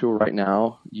from Warped Tour right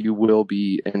now, you will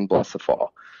be in Bless the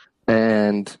Fall.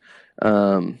 And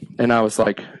I was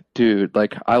like, dude,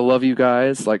 like, I love you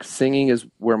guys. Like, singing is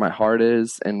where my heart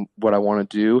is and what I want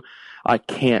to do. I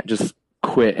can't just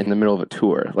quit in the middle of a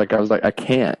tour. Like, I was like, I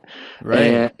can't.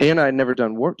 Right. And I'd never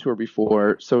done Warped Tour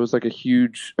before. So it was like a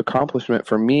huge accomplishment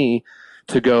for me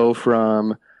to go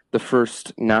from the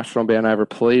first national band I ever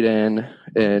played in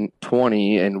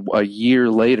 20, and a year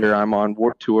later I'm on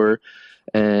Warped Tour,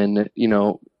 and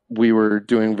we were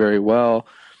doing very well.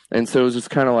 And so it was just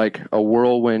kind of like a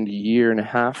whirlwind year and a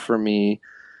half for me,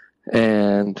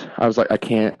 and I was like, I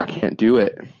can't do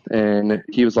it. And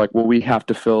he was like, well, we have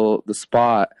to fill the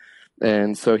spot.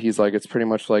 And so he's like, it's pretty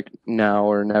much like now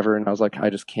or never. And I was like, I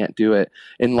just can't do it.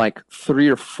 And like 3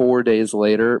 or 4 days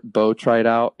later, Bo tried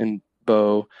out, and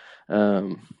Bo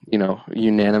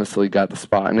unanimously got the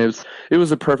spot, and it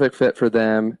was a perfect fit for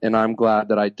them. And I'm glad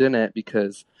that I didn't,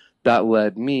 because that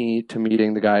led me to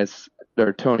meeting the guys,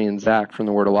 or Tony and Zach from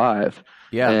The Word Alive.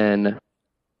 Yeah. And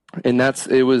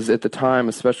it was at the time,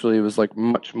 especially, it was like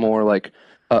much more like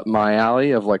up my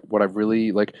alley of like what I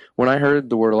really like. When I heard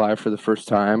The Word Alive for the first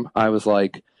time, I was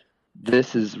like,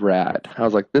 this is rad. I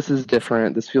was like, this is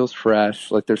different. This feels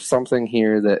fresh. Like, there's something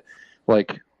here that,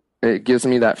 like, it gives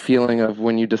me that feeling of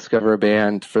when you discover a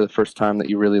band for the first time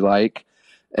that you really like.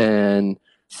 And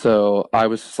so I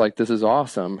was just like, this is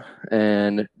awesome.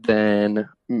 And then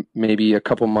maybe a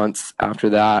couple months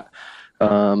after that,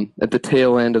 at the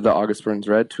tail end of the August Burns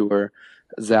Red tour,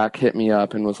 Zach hit me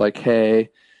up and was like, hey,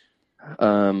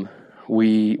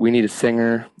 we need a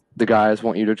singer. The guys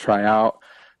want you to try out,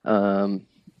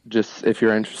 just if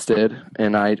you're interested.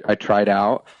 And I tried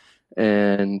out,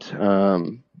 and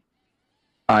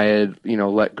I had,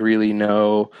 let Greeley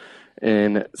know,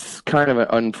 and it's kind of an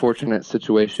unfortunate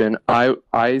situation.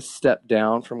 I stepped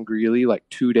down from Greeley like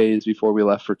 2 days before we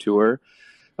left for tour.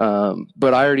 But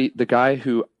the guy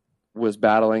who was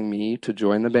battling me to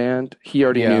join the band, he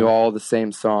already knew all the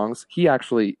same songs. He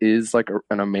actually is like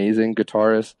an amazing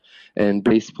guitarist and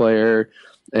bass player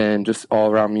and just all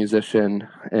around musician.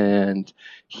 And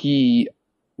he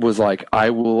was like,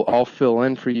 I'll fill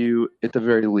in for you at the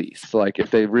very least. Like,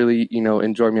 if they really,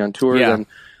 enjoy me on tour, then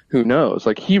who knows?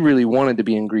 Like, he really wanted to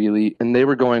be in Greeley, and they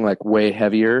were going like way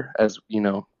heavier, as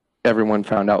everyone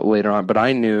found out later on. But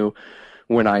I knew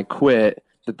when I quit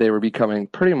that they were becoming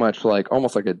pretty much like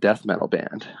almost like a death metal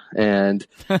band. And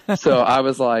so I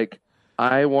was like,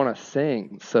 I want to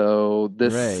sing, so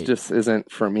this just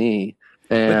isn't for me.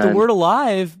 And but the word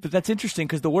alive, but that's interesting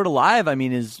because the word alive, I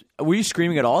mean, were you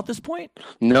screaming at all at this point?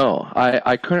 No,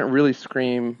 I couldn't really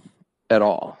scream at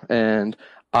all. And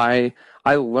I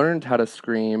learned how to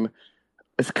scream.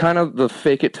 It's kind of the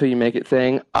fake it till you make it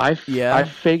thing. I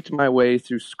faked my way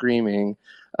through screaming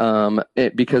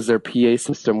because their PA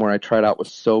system where I tried out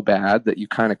was so bad that you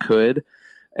kind of could.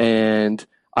 And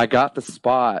I got the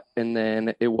spot, and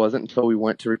then it wasn't until we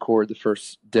went to record the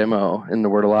first demo in The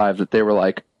Word Alive that they were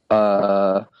like,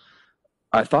 I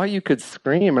thought you could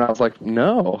scream. And I was like,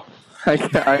 no, I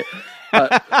can't.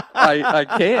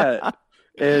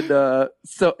 And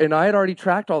I had already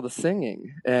tracked all the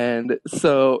singing. And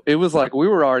so it was like we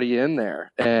were already in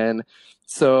there. And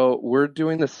so we're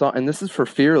doing this song, and this is for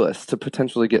Fearless to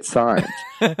potentially get signed.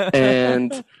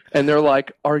 and they're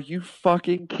like, are you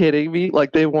fucking kidding me?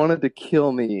 Like, they wanted to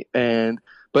kill me.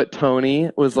 But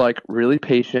Tony was like really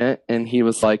patient, and he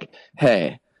was like,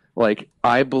 hey, like,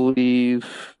 I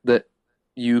believe that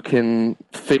you can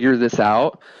figure this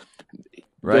out.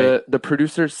 Right. The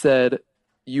producer said,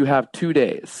 you have 2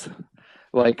 days.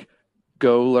 Like,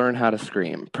 go learn how to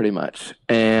scream, pretty much.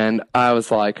 And I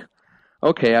was like,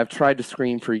 okay, I've tried to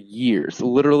scream for years.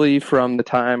 Literally from the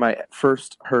time I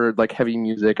first heard like heavy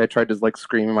music, I tried to like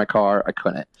scream in my car. I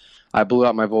couldn't. I blew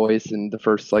out my voice in the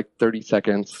first like 30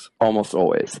 seconds, almost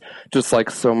always. Just like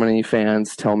so many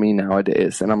fans tell me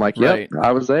nowadays. And I'm like, yep,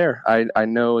 I was there. I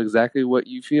know exactly what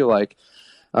you feel like.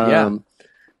 But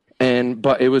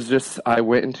it was just, I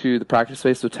went into the practice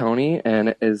space with Tony,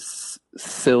 and as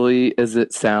silly as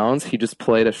it sounds, he just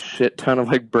played a shit ton of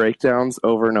like breakdowns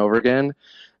over and over again.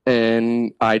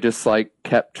 And I just like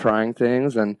kept trying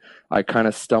things, and I kind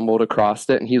of stumbled across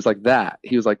it. And he was like,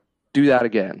 do that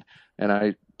again. And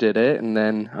I did it. And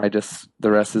then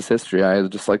the rest is history. I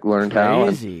just like learned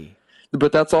how.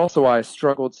 But that's also why I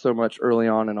struggled so much early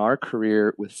on in our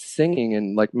career with singing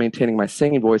and like maintaining my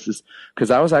singing voices,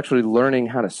 because I was actually learning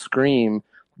how to scream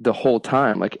the whole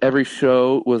time. Like, every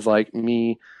show was like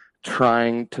me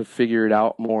trying to figure it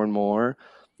out more and more.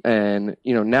 And,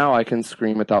 now I can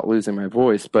scream without losing my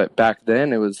voice. But back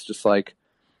then it was just like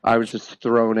I was just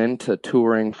thrown into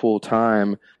touring full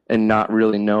time and not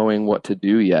really knowing what to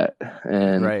do yet.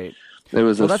 And it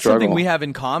was a that's struggle. Something we have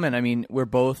in common. I mean, we're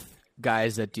both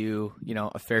guys that do,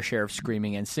 a fair share of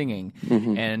screaming and singing.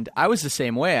 Mm-hmm. And I was the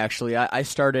same way, actually. I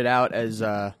started out as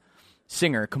a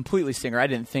singer, completely singer. I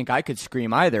didn't think I could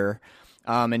scream either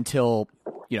until,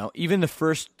 even the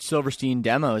first Silverstein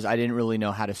demos, I didn't really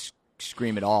know how to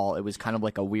scream at all. It was kind of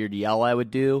like a weird yell I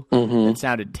would do. Mm-hmm. It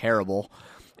sounded terrible.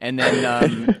 And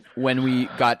then when we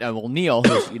got Neil,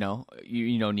 who's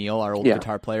Neil, our old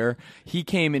guitar player, he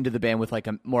came into the band with like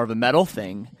more of a metal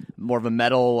thing, more of a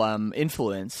metal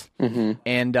influence. Mm-hmm.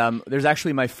 And there's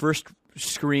actually my first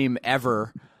scream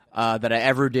ever that I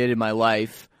ever did in my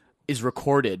life is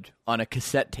recorded on a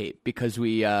cassette tape, because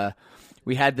we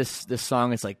had this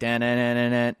song. It's like da na na na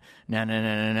na na na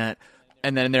na na.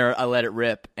 And then I let it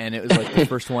rip, and it was like the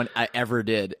first one I ever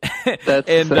did. That's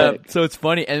so it's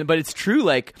funny, but it's true.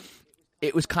 Like,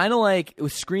 it was kind of like it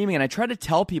was screaming, and I try to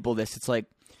tell people this. It's like,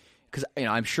 because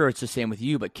I'm sure it's the same with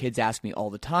you, but kids ask me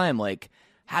all the time, like,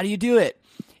 "How do you do it?"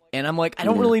 And I'm like, I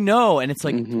don't really know. And it's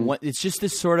like, it's just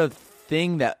this sort of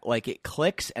thing that like it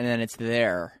clicks, and then it's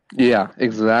there. Yeah,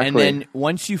 exactly. And then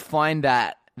once you find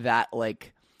that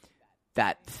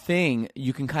thing,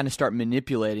 you can kind of start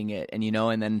manipulating it, and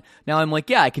and then now I'm like,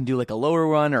 I can do like a lower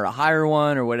one or a higher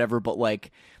one or whatever, but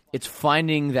like it's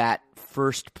finding that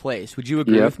first place. Would you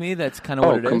agree with me? That's kind of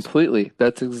what it is? Completely.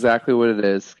 That's exactly what it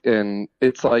is. And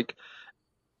it's like,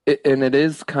 and it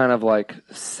is kind of like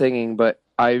singing, but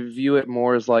I view it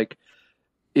more as like,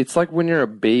 it's like when you're a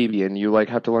baby and you like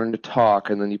have to learn to talk,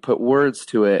 and then you put words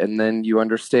to it, and then you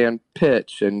understand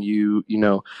pitch, and you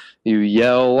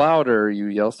yell louder, you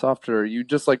yell softer, you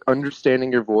just like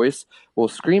understanding your voice. Well,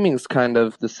 screaming's kind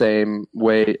of the same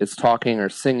way as talking or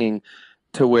singing,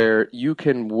 to where you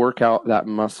can work out that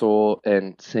muscle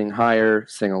and sing higher,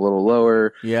 sing a little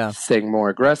lower, sing more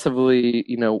aggressively,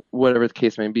 whatever the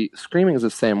case may be. Screaming is the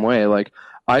same way. Like,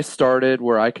 I started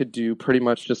where I could do pretty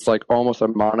much just like almost a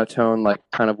monotone, like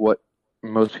kind of what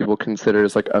most people consider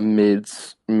as like a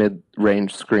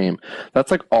mid-range scream.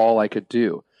 That's like all I could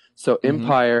do. So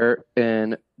Empire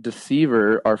and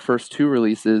Deceiver, our first two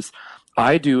releases,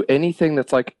 I do anything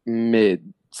that's like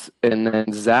mids, and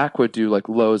then Zach would do like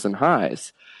lows and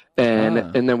highs.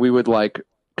 And then we would like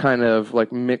kind of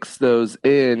like mixed those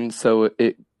in so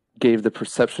it gave the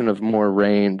perception of more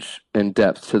range and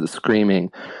depth to the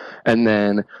screaming. And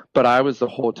then, but I was the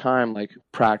whole time like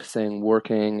practicing,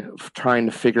 working, trying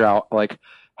to figure out like,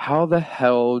 how the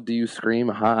hell do you scream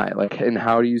high? Like, and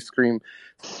how do you scream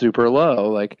super low?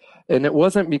 Like, and it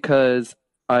wasn't because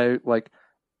I like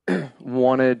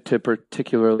wanted to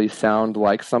particularly sound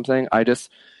like something.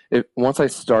 Once I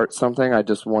start something, I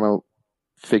just want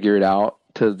to figure it out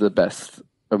to the best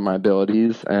of my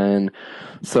abilities. And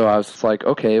so I was just like,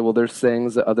 okay, well, there's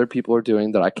things that other people are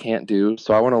doing that I can't do.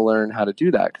 So I want to learn how to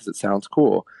do that because it sounds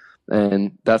cool.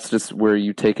 And that's just where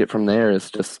you take it from there.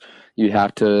 It's just, you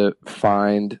have to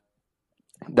find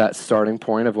that starting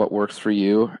point of what works for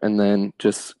you and then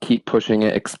just keep pushing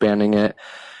it, expanding it,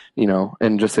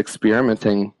 and just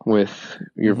experimenting with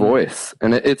your voice.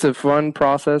 And it's a fun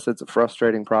process. It's a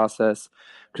frustrating process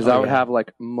because I would have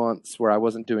like months where I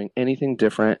wasn't doing anything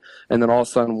different. And then all of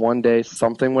a sudden one day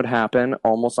something would happen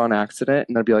almost on accident.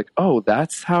 And I'd be like, oh,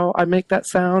 that's how I make that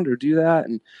sound or do that.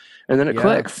 And then it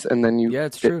clicks. And then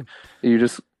it's true. You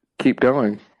just keep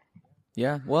going.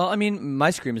 Yeah. Well, I mean,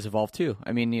 my scream has evolved too.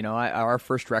 I mean, our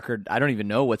first record, I don't even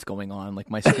know what's going on. Like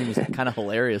my scream is kind of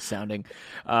hilarious sounding,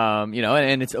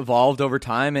 and it's evolved over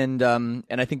time. And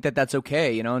I think that that's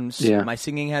okay, and my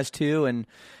singing has too.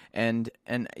 And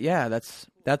yeah,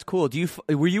 that's cool.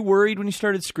 Were you worried when you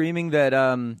started screaming that,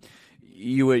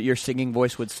 your singing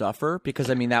voice would suffer? Because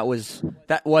I mean, that was,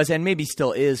 and maybe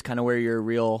still is kind of where your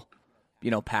real,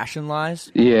 passion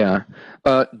lies. Yeah,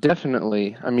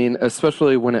 definitely. I mean,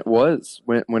 especially when I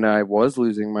was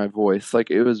losing my voice,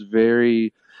 like it was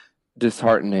very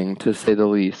disheartening to say the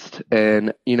least.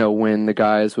 And, when the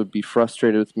guys would be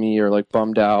frustrated with me or like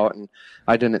bummed out and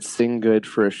I didn't sing good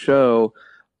for a show,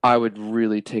 I would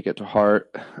really take it to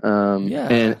heart.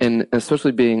 And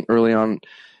especially being early on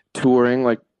touring,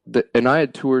 like, and I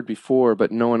had toured before,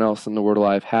 but no one else in the Word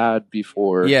Alive had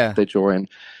before they joined.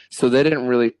 So they didn't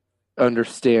really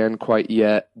understand quite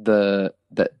yet that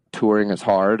touring is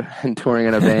hard and touring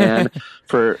in a band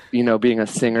for being a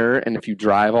singer, and if you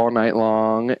drive all night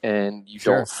long and you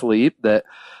don't sleep, that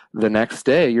the next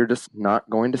day you're just not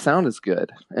going to sound as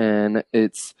good. And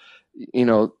it's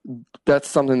that's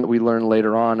something that we learned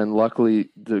later on, and luckily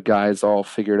the guys all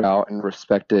figured out and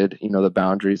respected the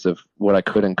boundaries of what I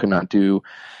could and could not do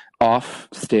off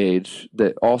stage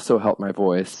that also helped my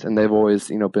voice, and they've always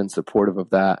been supportive of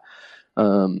that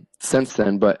since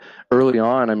then. But early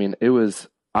on, I mean,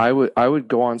 I would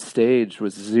go on stage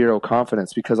with zero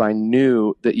confidence because I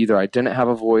knew that either I didn't have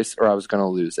a voice or I was going to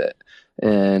lose it.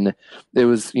 And it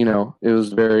was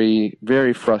very,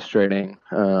 very frustrating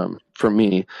for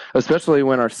me, especially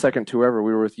when our second tour ever,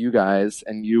 we were with you guys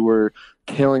and you were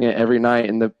killing it every night.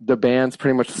 And the band's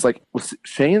pretty much just like, well,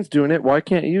 Shane's doing it, why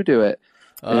can't you do it?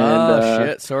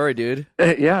 Shit. Sorry, dude.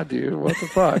 Yeah, dude. What the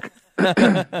fuck?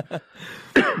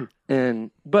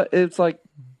 But it's like,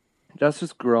 that's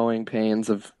just growing pains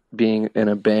of being in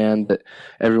a band that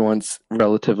everyone's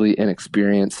relatively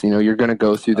inexperienced. You're going to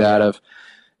go through that of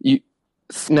you.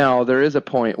 Now there is a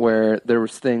point where there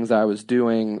was things I was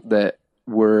doing that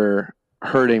were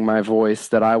hurting my voice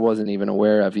that I wasn't even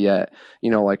aware of yet.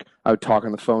 Like I would talk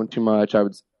on the phone too much. I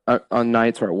would, on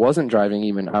nights where I wasn't driving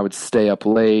even, I would stay up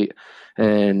late,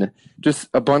 and just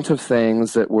a bunch of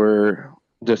things that were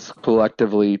just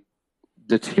collectively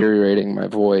deteriorating my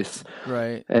voice.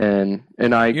 Right. And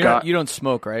you don't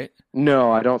smoke, right?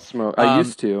 No, I don't smoke. I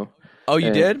used to. Oh,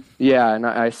 you did? Yeah, and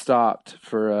I stopped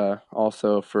for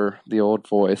also for the old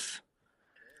voice.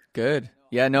 Good.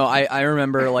 Yeah, no, I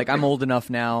remember, like, I'm old enough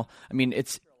now. I mean,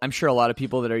 I'm sure a lot of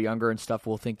people that are younger and stuff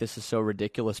will think this is so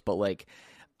ridiculous, but like,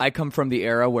 I come from the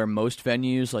era where most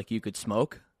venues, like, you could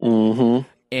smoke. Mm-hmm.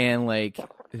 And like,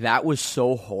 that was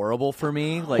so horrible for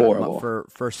me, like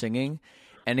for singing.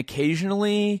 And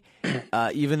occasionally,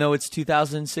 even though it's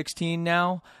 2016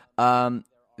 now,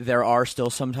 there are still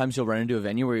sometimes you'll run into a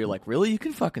venue where you're like, really? You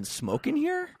can fucking smoke in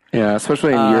here? Yeah,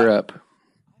 especially in Europe.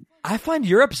 I find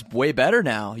Europe's way better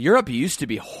now. Europe used to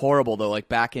be horrible, though. Like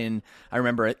back in, I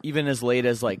remember even as late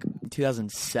as like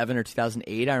 2007 or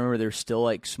 2008, I remember there were still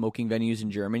like smoking venues in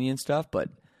Germany and stuff, but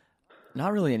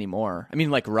not really anymore. I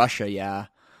mean, like Russia, yeah.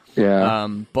 Yeah.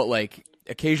 But like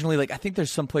occasionally, like I think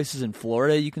there's some places in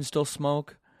Florida you can still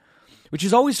smoke, which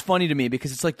is always funny to me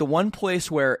because it's like the one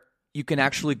place where you can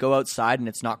actually go outside and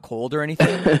it's not cold or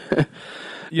anything.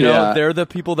 They're the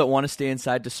people that want to stay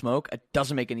inside to smoke. It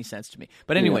doesn't make any sense to me.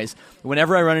 But anyways,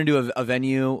 whenever I run into a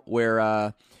venue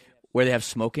where they have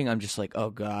smoking, I'm just like, oh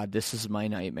God, this is my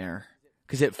nightmare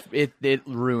because it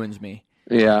ruins me.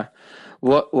 Yeah.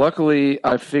 Luckily,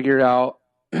 I figured out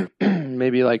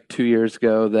maybe like 2 years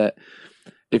ago that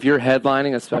if you're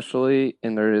headlining, especially,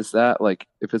 and there is that, like,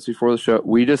 if it's before the show,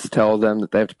 we just tell them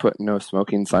that they have to put no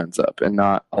smoking signs up and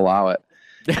not allow it.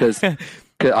 Because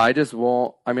I just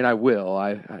won't. I mean, I will.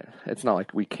 It's not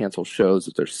like we cancel shows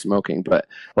if they're smoking, but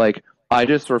like I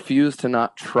just refuse to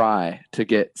not try to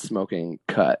get smoking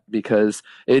cut because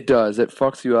it does. It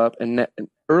fucks you up. And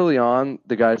early on,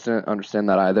 the guys didn't understand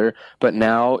that either. But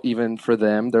now, even for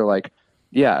them, they're like,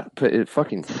 yeah, but it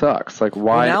fucking sucks. Like,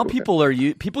 why? Well, now people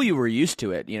you were used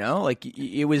to it, you know? Like,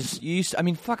 it was used. I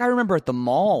mean, fuck, I remember at the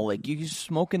mall, like, you used to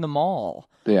smoke in the mall.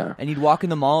 Yeah. And you'd walk in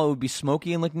the mall, it would be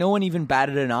smoky, and, like, no one even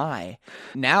batted an eye.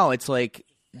 Now it's like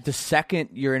the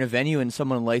second you're in a venue and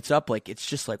someone lights up, like, it's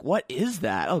just like, what is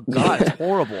that? Oh, God, it's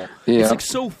horrible. Yeah. It's, like,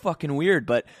 so fucking weird.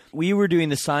 But we were doing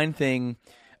the sign thing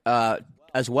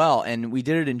as well, and we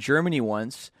did it in Germany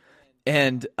once.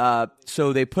 And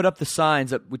so they put up the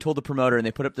signs that we told the promoter, and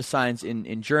they put up the signs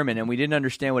in German, and we didn't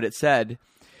understand what it said.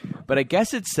 But I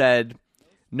guess it said,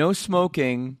 no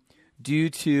smoking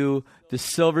due to the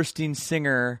Silverstein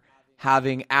singer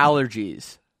having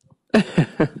allergies.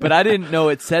 But I didn't know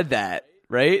it said that,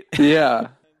 right? Yeah.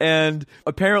 And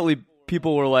apparently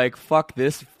people were like, fuck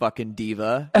this fucking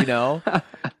diva, you know?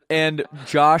 And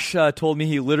Josh told me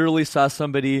he literally saw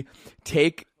somebody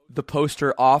take the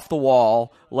poster off the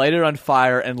wall, light it on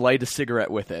fire, and light a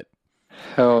cigarette with it.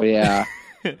 Oh, yeah.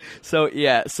 So,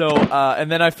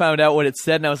 and then I found out what it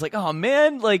said, and I was like, oh,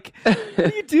 man, like, what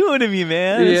are you doing to me,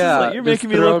 man? This is like, you're making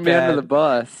me look bad. Under the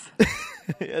bus.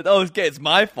 Oh, okay, it's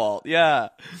my fault, yeah.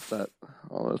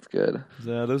 That's good.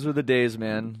 So those were the days,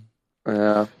 man.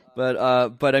 Yeah. But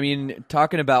I mean,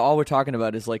 all we're talking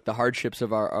about is like the hardships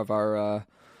of our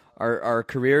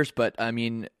careers. But I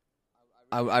mean,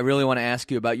 I really want to ask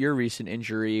you about your recent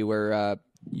injury where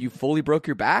you fully broke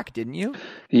your back, didn't you?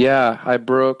 Yeah, I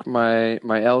broke my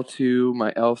L2,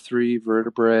 my L3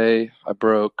 vertebrae. I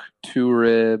broke 2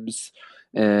 ribs,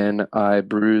 and I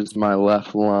bruised my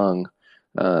left lung.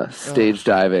 Stage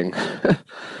diving,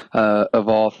 of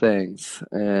all things.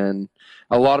 And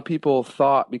a lot of people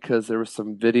thought, because there was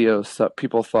some videos,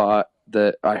 people thought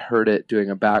that I hurt it doing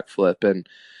a backflip.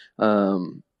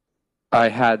 And I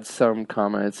had some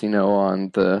comments,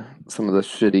 on some of the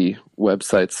shitty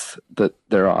websites that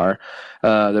there are.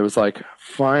 There was like,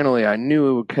 finally, I knew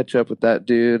it would catch up with that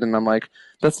dude. And I'm like,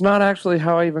 that's not actually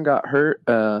how I even got hurt.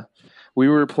 We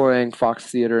were playing Fox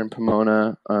Theater in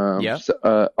Pomona.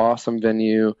 Awesome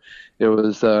venue. It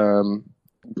was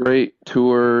great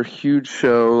tour, huge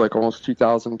show, like almost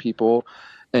 2,000 people.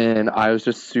 And I was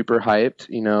just super hyped.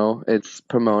 It's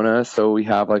Pomona, so we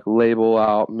have like label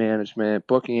out, management,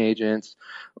 booking agents,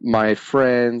 my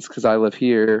friends, because I live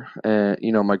here, and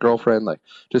my girlfriend, like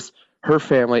just her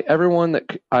family, everyone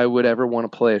that I would ever want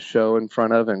to play a show in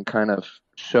front of and kind of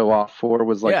show off for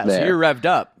was like there. So you're revved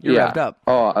up. Revved up.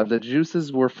 Oh, the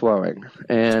juices were flowing.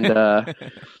 And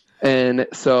and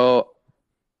so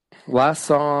last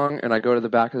song, and I go to the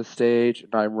back of the stage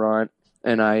and I run,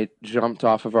 and I jumped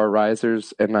off of our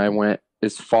risers and I went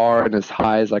as far and as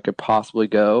high as I could possibly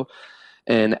go.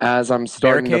 And as I'm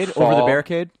starting to fall, over the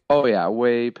barricade? Oh yeah,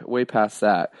 way past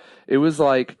that. It was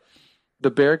like the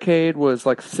barricade was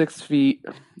like 6 feet.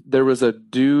 There was a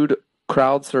dude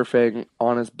crowd surfing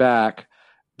on his back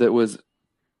that was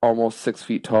almost 6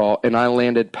 feet tall, and I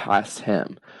landed past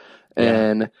him. Yeah.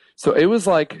 And so it was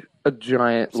like a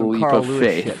giant leap Carl of Lewis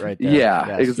faith. Shit right there. Yeah,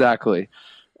 yes. Exactly.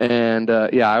 And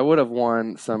I would have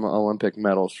won some Olympic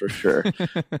medals for sure.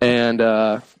 and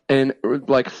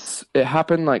like it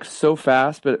happened like so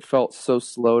fast, but it felt so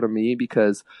slow to me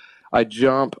because I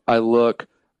jump, I look,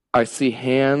 I see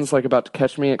hands like about to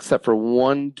catch me, except for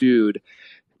one dude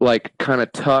like kind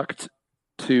of tucked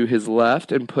to his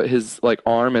left and put his like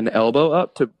arm and elbow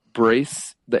up to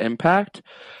brace the impact.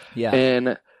 Yeah.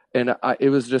 And it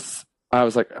was just, I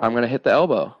was like, I'm going to hit the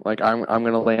elbow. Like I'm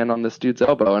going to land on this dude's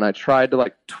elbow. And I tried to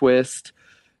like twist,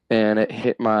 and it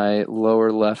hit my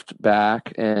lower left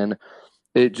back, and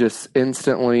it just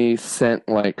instantly sent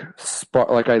like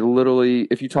like I literally,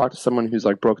 if you talk to someone who's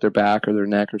like broke their back or their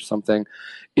neck or something,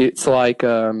 it's like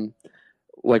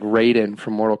Raiden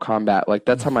from Mortal Kombat. Like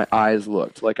that's how my eyes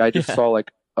looked. Like I just saw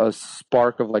like a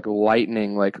spark of like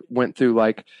lightning, like went through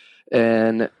like,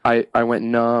 and I went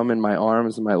numb in my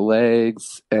arms and my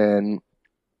legs, and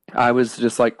I was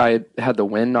just like, I had the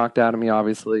wind knocked out of me,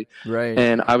 obviously. Right.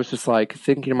 And I was just like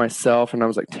thinking to myself, and I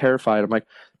was like terrified. I'm like,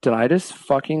 did I just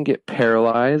fucking get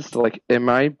paralyzed? Like, am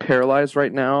I paralyzed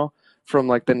right now from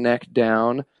like the neck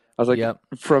down? I was like, yep.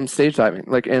 From stage diving.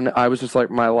 Like, and I was just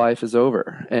like, my life is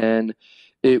over. And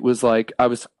it was like, I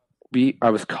was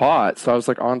caught. So I was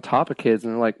like on top of kids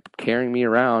and like carrying me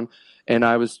around. And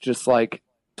I was just like,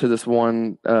 to this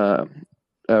one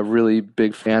a really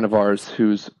big fan of ours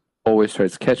who's always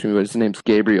tries to catch me, but his name's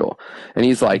Gabriel, and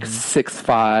he's like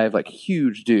 6'5", like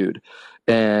huge dude,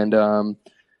 and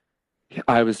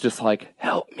I was just like,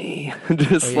 help me.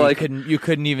 Just like you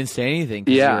couldn't even say anything.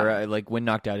 'Cause you were, like wind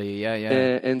knocked out of you.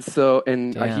 Yeah. And so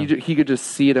he could just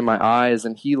see it in my eyes,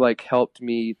 and he like helped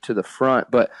me to the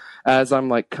front. But as I'm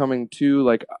like coming to,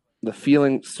 like the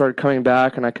feeling started coming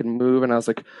back, and I could move, and I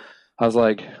was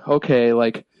like, okay,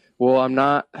 like, well, I'm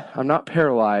not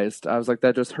paralyzed. I was like,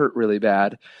 that just hurt really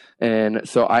bad. And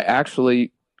so I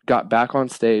actually got back on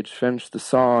stage, finished the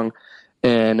song,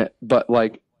 but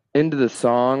like into the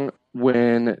song,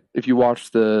 if you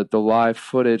watch the live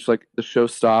footage, like the show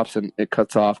stops and it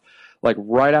cuts off, like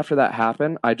right after that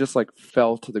happened, I just like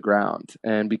fell to the ground.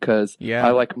 And because I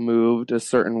like moved a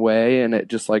certain way, and it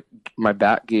just like my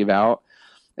back gave out,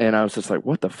 and I was just like,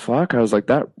 what the fuck? I was like,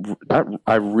 that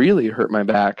I really hurt my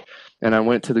back. And I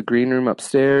went to the green room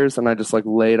upstairs, and I just like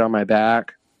laid on my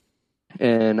back,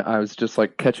 and I was just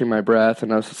like catching my breath,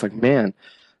 and I was just like, man,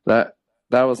 that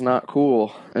was not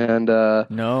cool. And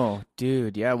no,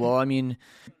 dude. Yeah. Well, I mean,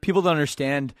 people don't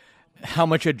understand how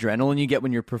much adrenaline you get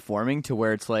when you're performing, to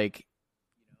where it's like,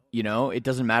 you know, it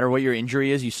doesn't matter what your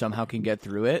injury is, you somehow can get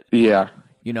through it. Yeah.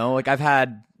 You know, like I've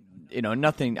had, you know,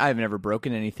 nothing, I've never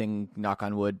broken anything, knock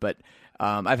on wood, but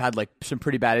I've had like some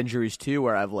pretty bad injuries too,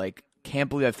 where I've like,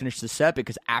 can't believe I finished the set,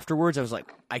 because afterwards I was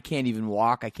like, I can't even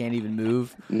walk, I can't even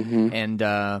move. And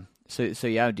so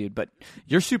yeah, dude, but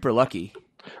you're super lucky.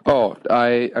 Oh,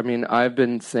 I mean, I've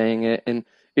been saying it, and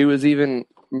it was even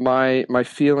my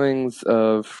feelings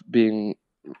of being,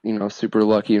 you know, super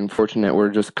lucky and fortunate were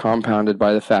just compounded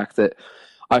by the fact that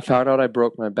I found out I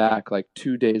broke my back like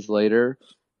 2 days later,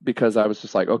 because I was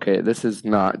just like, okay, this is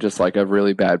not just like a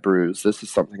really bad bruise, this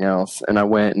is something else. And I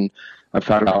went and I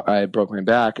found out I broke my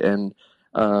back, and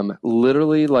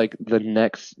literally like the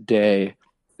next day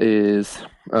is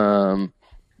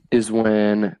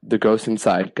when the Ghost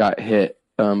Inside got hit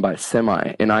by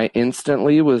semi, and I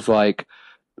instantly was like,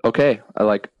 okay,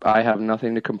 I have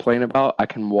nothing to complain about. I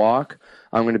can walk.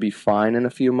 I'm going to be fine in a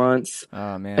few months.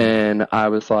 Oh man. And I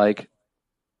was like,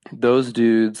 those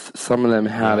dudes, some of them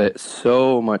have it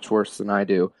so much worse than I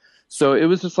do. So it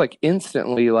was just like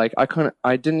instantly, like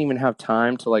I didn't even have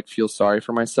time to like feel sorry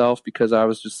for myself, because I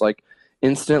was just like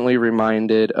instantly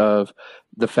reminded of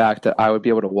the fact that I would be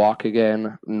able to walk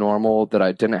again normal, that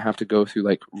I didn't have to go through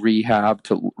like rehab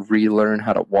to relearn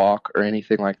how to walk or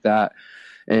anything like that.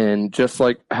 And just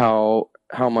like how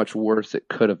much worse it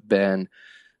could have been.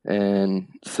 And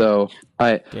so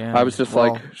I was just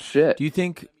like, shit. Do you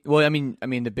think, well, I mean,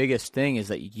 the biggest thing is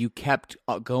that you kept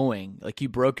going, like you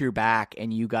broke your back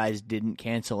and you guys didn't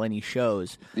cancel any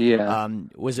shows. Yeah.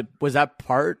 Was that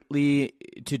partly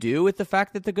to do with the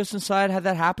fact that the Ghost Inside had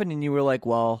that happen, and you were like,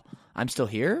 well, I'm still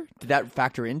here? Did that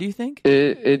factor in, do you think?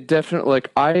 It definitely,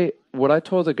 like what I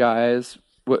told the guys,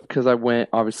 because I went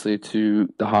obviously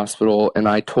to the hospital, and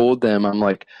I told them, I'm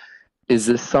like, is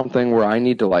this something where I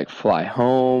need to like fly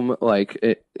home? Like,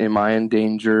 am I in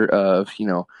danger of, you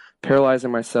know,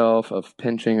 paralyzing myself, of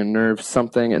pinching a nerve,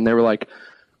 something? And they were like,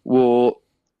 well,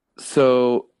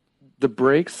 so the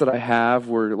brakes that I have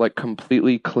were like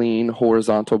completely clean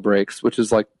horizontal brakes, which is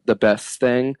like the best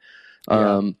thing.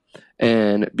 Yeah.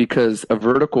 And because a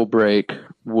vertical brake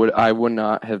I would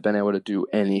not have been able to do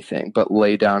anything but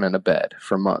lay down in a bed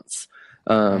for months.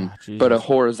 But a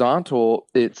horizontal,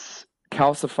 it's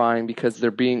calcifying because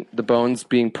the bones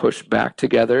being pushed back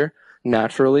together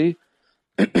naturally.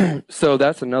 So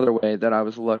that's another way that I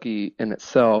was lucky in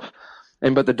itself.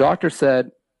 But the doctor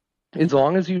said, as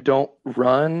long as you don't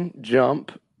run,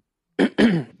 jump,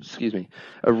 excuse me,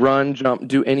 run, jump,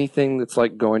 do anything that's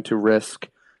like going to risk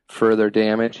further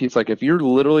damage. He's like, if you're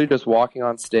literally just walking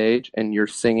on stage and you're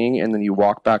singing and then you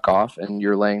walk back off and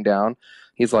you're laying down,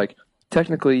 he's like,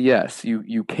 technically, yes,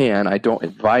 you can. I don't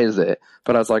advise it.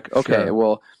 But I was like, okay, Sure.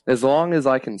 Well, as long as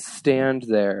I can stand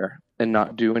there and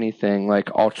not do anything, like,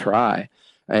 I'll try.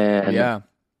 And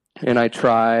I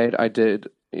tried. I did.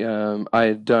 I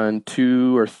had done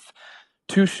two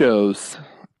shows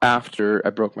after I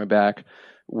broke my back,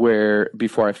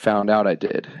 before I found out I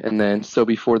did. And then, so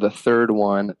before the third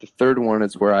one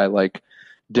is where I like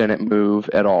didn't move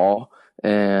at all.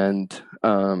 And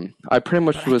I pretty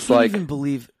much was like,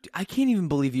 I can't even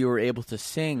believe you were able to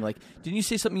sing. Like, didn't you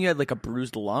say something? You had like a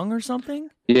bruised lung or something?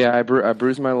 Yeah, I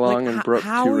bruised my lung and broke 2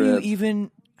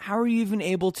 ribs. How are you even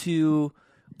able to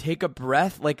take a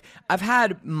breath? Like, I've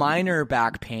had minor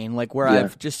back pain, like where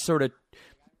I've just sort of,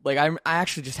 like I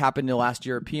actually just happened to last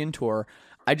European tour.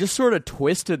 I just sort of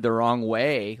twisted the wrong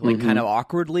way, like kind of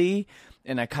awkwardly,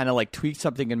 and I kind of like tweaked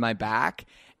something in my back.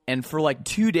 And for like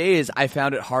 2 days, I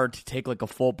found it hard to take like a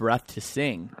full breath to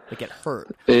sing. Like it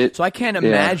hurt. So I can't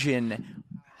imagine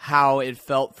how it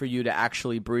felt for you to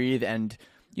actually breathe. And,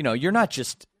 you know, you're not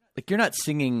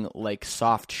singing like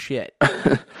soft shit.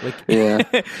 Like,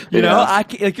 you know,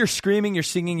 like you're screaming, you're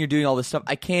singing, you're doing all this stuff.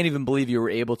 I can't even believe you were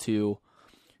able to.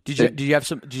 Did you have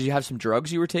some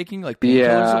drugs you were taking, like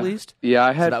painkillers at least? Yeah,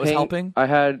 I had that was helping. I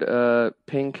had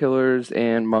painkillers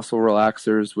and muscle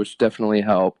relaxers, which definitely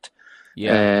helped.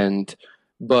 Yeah.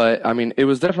 But I mean, it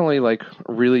was definitely like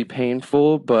really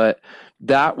painful, but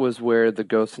that was where the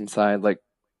ghost inside like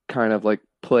kind of like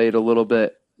played a little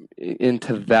bit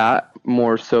into that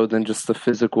more so than just the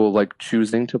physical like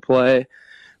choosing to play,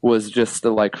 was just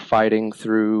the like fighting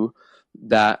through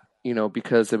that, you know,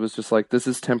 because it was just like, this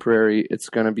is temporary, it's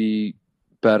going to be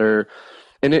better.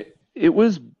 And it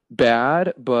was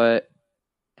bad, but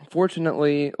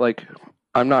fortunately, like,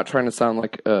 I'm not trying to sound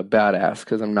like a badass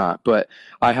because I'm not, but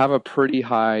I have a pretty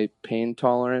high pain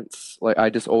tolerance. Like, I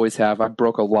just always have. I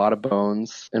broke a lot of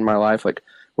bones in my life, like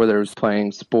whether it was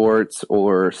playing sports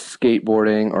or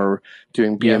skateboarding or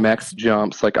doing BMX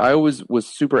jumps. Like, I always was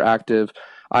super active.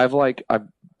 I've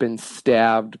been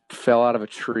stabbed, fell out of a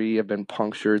tree. I've been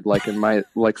punctured like in my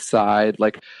like side.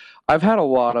 Like, I've had a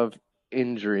lot of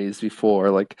injuries before.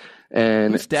 Like,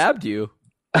 and who stabbed you?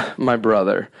 My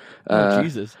brother. Oh,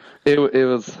 Jesus. It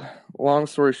was, long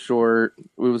story short, it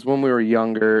was when we were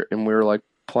younger and we were like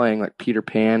playing like Peter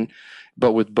Pan,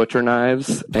 but with butcher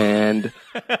knives. And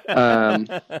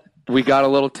we got a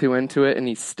little too into it and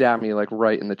he stabbed me like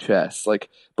right in the chest. Like,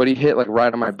 but he hit like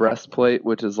right on my breastplate,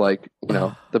 which is like, you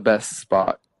know, the best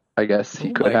spot I guess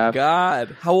he could have. Oh my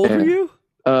God. How old were you?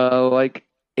 Like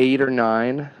 8 or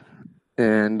 9.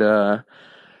 And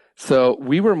so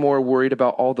we were more worried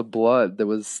about all the blood that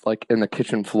was like in the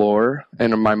kitchen floor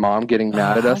and my mom getting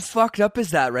mad at us. How fucked up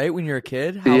is that, right? When you're a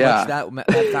kid, how much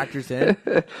that factors in.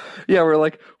 Yeah, we're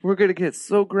like, we're gonna get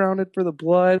so grounded for the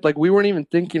blood. Like, we weren't even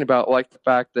thinking about like the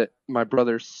fact that my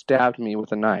brother stabbed me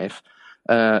with a knife.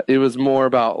 It was more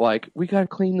about like, we gotta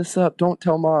clean this up. Don't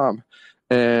tell mom.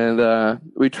 And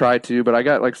we tried to, but I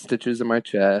got like stitches in my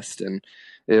chest, and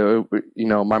you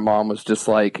know, my mom was just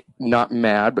like not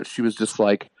mad, but she was just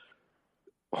like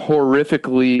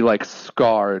horrifically like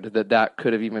scarred that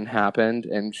could have even happened,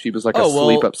 and she was like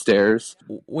asleep upstairs.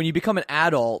 When you become an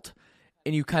adult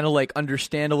and you kind of like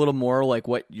understand a little more like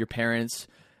what your parents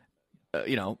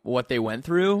you know, what they went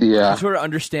through, you sort of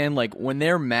understand like when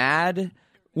they're mad,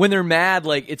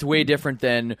 like it's way different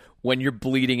than when you're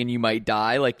bleeding and you might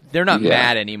die. Like, they're not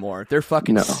mad anymore. They're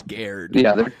fucking scared.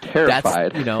 Yeah, they're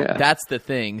terrified. That's, you know, that's the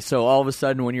thing. So all of a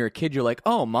sudden when you're a kid, you're like,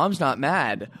 oh, mom's not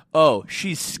mad. Oh,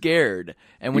 she's scared.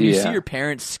 And when you see your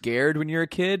parents scared when you're a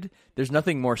kid, there's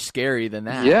nothing more scary than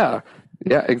that. Yeah.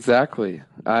 Yeah, exactly.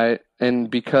 And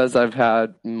because I've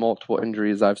had multiple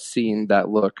injuries, I've seen that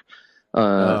look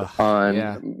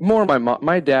on more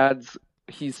my dad's,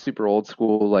 he's super old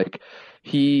school. Like,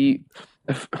 he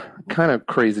kind of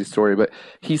crazy story, but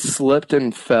he slipped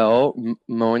and fell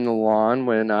mowing the lawn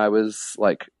when I was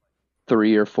like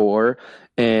 3 or 4,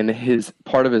 and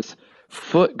part of his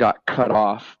foot got cut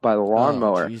off by the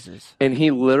lawnmower. And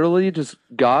he literally just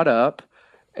got up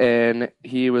and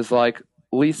he was like,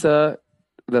 Lisa,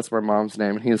 that's my mom's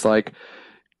name, and he's like,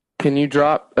 can you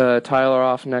drop Tyler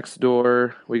off next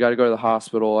door? We got to go to the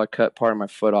hospital. I cut part of my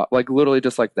foot off. Like, literally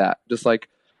just like that. Just like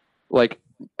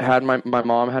had my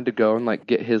mom had to go and like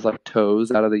get his like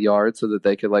toes out of the yard so that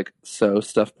they could like sew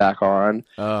stuff back on.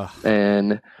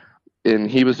 And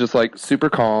he was just like super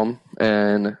calm.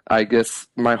 And I guess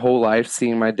my whole life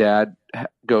seeing my dad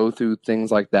go through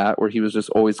things like that, where he was just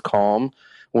always calm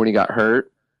when he got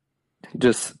hurt,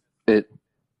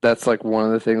 that's like one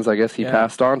of the things I guess he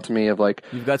passed on to me, of like,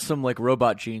 you've got some like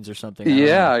robot genes or something.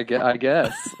 I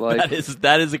guess like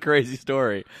that is a crazy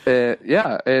story.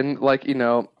 Yeah, and like, you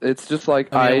know, it's just like,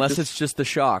 unless it's just the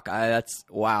shock. That's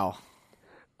wow.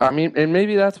 I mean, and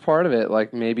maybe that's part of it.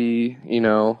 Like, maybe, you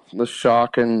know, the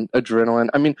shock and adrenaline.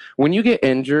 I mean, when you get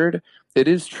injured, it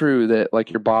is true that like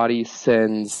your body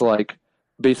sends like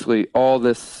basically all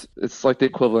this, it's like the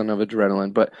equivalent of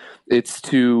adrenaline, but it's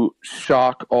to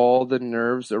shock all the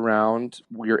nerves around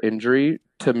your injury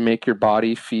to make your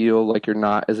body feel like you're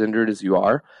not as injured as you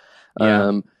are.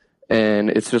 And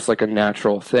it's just like a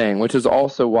natural thing, which is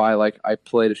also why like I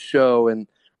played a show, and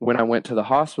when I went to the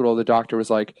hospital, the doctor was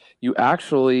like, you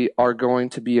actually are going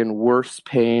to be in worse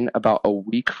pain about a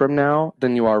week from now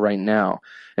than you are right now.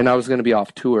 And I was going to be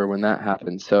off tour when that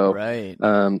happened. So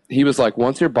he was like,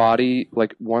 once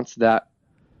that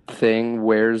thing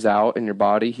wears out in your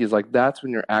body, he's like, that's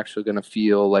when you're actually going to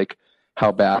feel like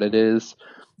how bad it is.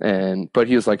 But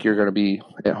he was like, you're going to be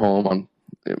at home on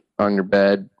on your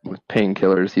bed with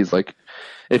painkillers. He's like,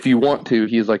 if you want to,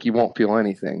 he's like, you won't feel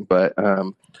anything. But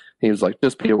he was like,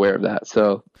 just be aware of that.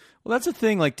 So, well, that's the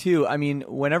thing, like, too. I mean,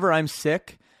 whenever I'm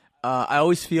sick, I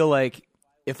always feel like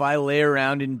if I lay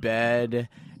around in bed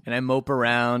and I mope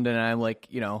around and I'm like,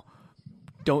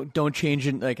 don't change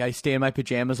it. Like, I stay in my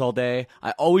pajamas all day,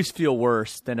 I always feel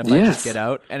worse than if I just get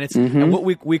out. And it's and what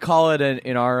we call it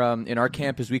in our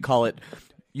camp is we call it,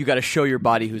 you got to show your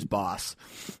body who's boss.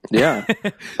 Yeah.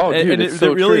 Oh, dude, and it's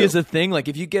so it really true. is a thing. Like,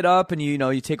 if you get up and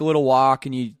you take a little walk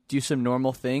and you do some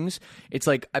normal things, it's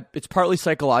like it's partly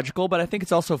psychological, but I think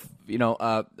it's also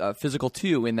physical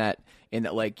too. In that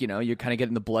like you're kind of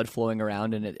getting the blood flowing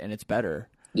around and it's better.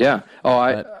 Yeah. Oh,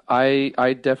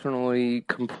 I definitely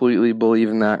completely believe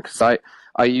in that, because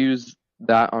I use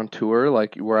that on tour,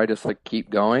 like where I just like keep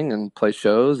going and play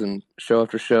shows and show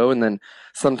after show, and then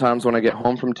sometimes when I get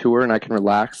home from tour and I can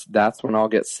relax, that's when I'll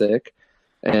get sick,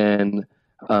 and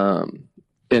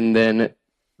then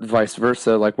vice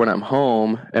versa. Like when I'm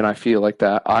home and I feel like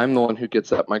that, I'm the one who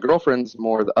gets up. My girlfriend's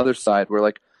more the other side, where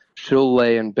like she'll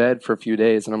lay in bed for a few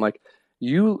days, and I'm like,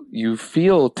 you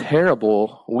feel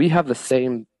terrible. We have the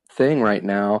same thing right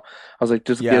now. I was like,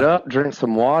 just get up, drink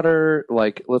some water,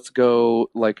 like let's go,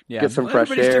 like get some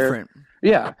fresh air. Different.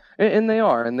 Yeah, and they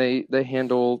are, and they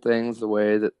handle things the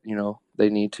way that they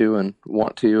need to and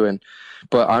want to,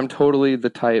 but I'm totally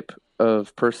the type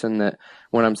of person that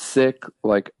when I'm sick,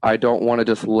 like I don't want to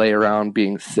just lay around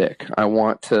being sick. I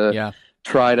want to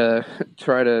try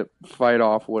to fight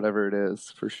off whatever it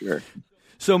is, for sure.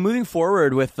 So moving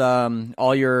forward with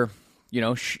all your,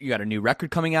 you got a new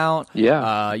record coming out.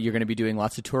 Yeah. You're going to be doing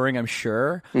lots of touring, I'm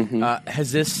sure. Mm-hmm.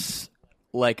 Has this,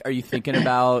 like, are you thinking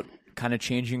about kind of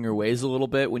changing your ways a little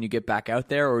bit when you get back out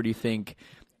there, or do you think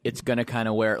it's going to kind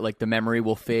of the memory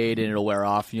will fade and it'll wear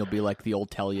off and you'll be like the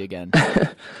old Telly again?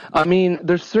 I mean,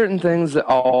 there's certain things that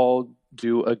I'll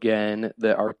do again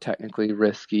that are technically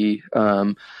risky.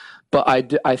 But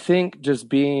I think just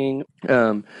being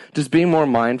more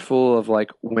mindful of like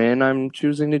when I'm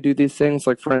choosing to do these things.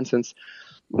 Like, for instance,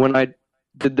 when I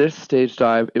did this stage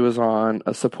dive, it was on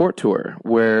a support tour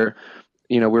where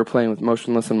we were playing with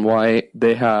Motionless in White.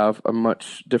 They have a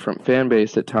much different fan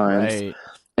base at times, right.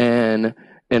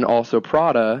 and also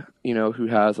Prada, who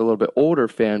has a little bit older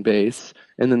fan base,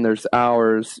 and then there's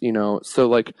ours, so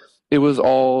like it was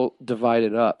all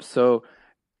divided up. So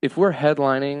if we're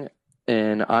headlining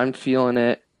and I'm feeling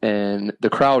it and the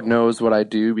crowd knows what I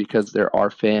do because there are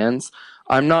fans,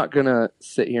 I'm not going to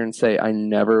sit here and say I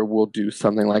never will do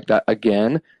something like that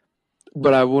again,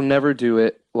 but I will never do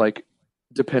it, like,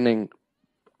 depending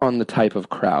on the type of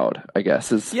crowd, I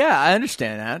guess. Yeah, I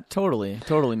understand that.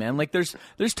 Totally, man. Like, there's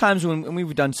times when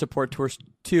we've done support tours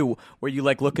too, where you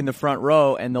like look in the front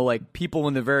row and the like people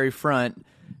in the very front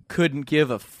couldn't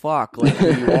give a fuck like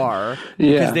who you are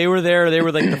because they were there. They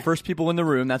were like the first people in the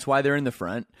room. That's why they're in the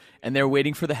front, and they're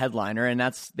waiting for the headliner. And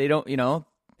they don't,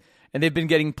 and they've been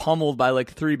getting pummeled by like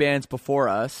 3 bands before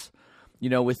us,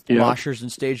 with moshers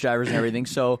and stage divers and everything.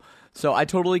 So I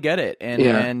totally get it.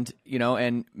 And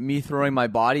me throwing my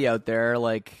body out there,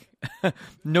 like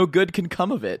no good can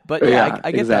come of it. But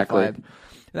I get exactly. that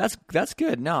vibe. That's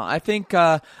good. No, I think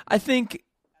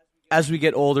as we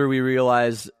get older, we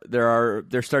realize there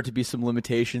start to be some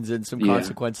limitations and some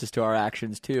consequences to our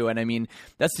actions too. And I mean,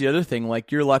 that's the other thing.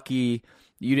 Like, you're lucky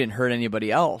you didn't hurt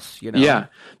anybody else. Yeah,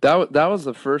 that was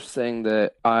the first thing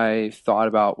that I thought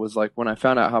about. Was like when I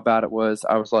found out how bad it was,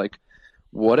 I was like,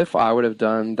 what if I would have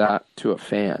done that to a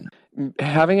fan?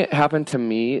 Having it happen to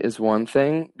me is one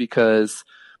thing, because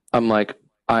I'm like,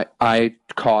 I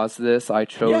caused this, I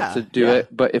chose to do it.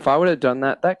 But if I would have done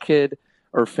that kid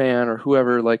or fan or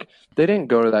whoever, like, they didn't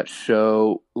go to that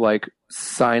show like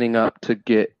signing up to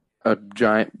get a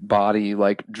giant body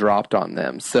like dropped on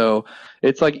them. So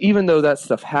it's like, even though that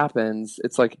stuff happens,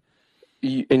 it's like,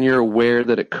 and you're aware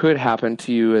that it could happen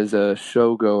to you as a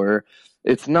show goer,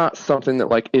 it's not something that,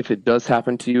 like, if it does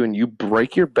happen to you and you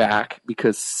break your back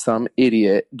because some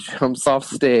idiot jumps off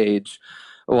stage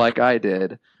like I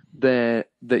did, then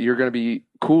that you're going to be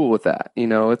cool with that.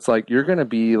 It's like, you're going to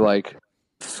be like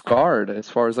scarred as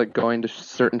far as like going to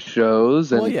certain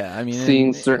shows and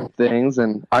seeing certain things.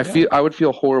 And I would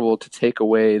feel horrible to take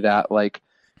away that like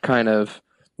kind of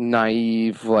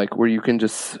naive, like where you can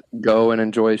just go and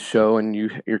enjoy a show and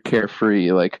you're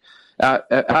carefree. Like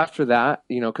after that,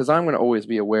 because I'm going to always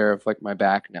be aware of like my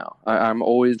back now. I'm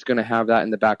always going to have that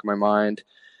in the back of my mind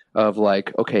of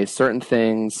like, okay, certain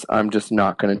things I'm just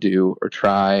not going to do or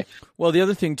try. Well, the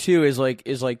other thing too is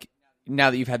like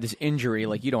now that you've had this injury,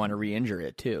 like, you don't want to re-injure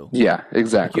it too. Yeah,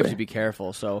 exactly. You have to be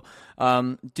careful. So,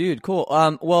 dude, cool.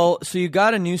 Well, so you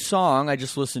got a new song. I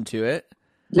just listened to it.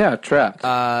 Yeah, Trapped.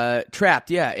 Trapped,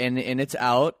 yeah, and it's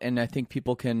out, and I think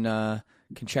people can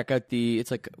check out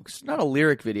it's not a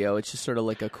lyric video, it's just sort of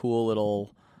like a cool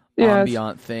little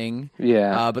ambient thing.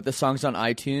 Yeah. But the song's on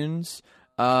iTunes.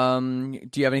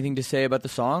 Do you have anything to say about the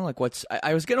song? Like,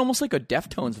 I was getting almost like a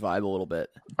Deftones vibe a little bit.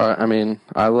 I mean,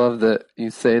 I love that you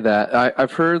say that.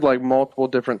 I've heard like multiple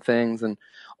different things, and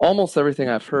almost everything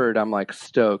I've heard, I'm like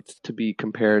stoked to be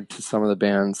compared to some of the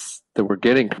bands that we're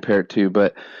getting compared to.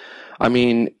 But I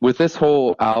mean, with this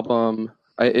whole album,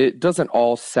 it doesn't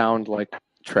all sound like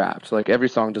Trapped. Like every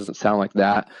song doesn't sound like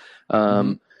that.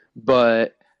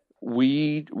 But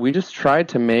we just tried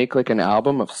to make like an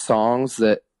album of songs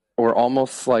that were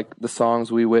almost like the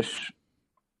songs we wish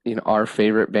our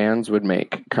favorite bands would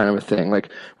make, kind of a thing.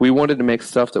 Like we wanted to make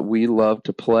stuff that we love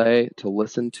to play, to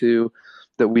listen to,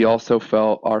 that we also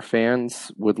felt our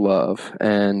fans would love.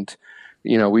 And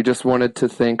we just wanted to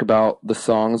think about the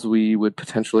songs we would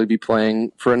potentially be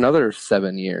playing for another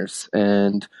 7 years,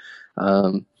 and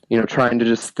trying to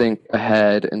just think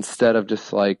ahead instead of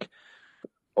just like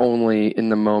only in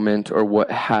the moment or what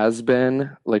has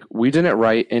been. Like we didn't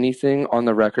write anything on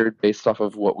the record based off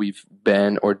of what we've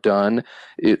been or done.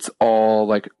 It's all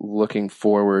like looking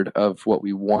forward of what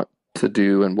we want to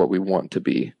do and what we want to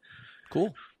be.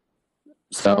 Cool.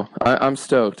 So I'm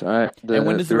stoked. And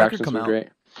when does the record come out? Great.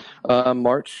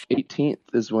 March 18th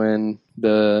is when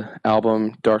the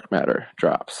album Dark Matter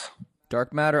drops.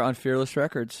 Dark Matter on Fearless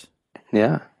Records.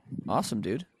 Yeah. Awesome,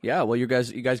 dude. Yeah, well, you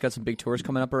guys got some big tours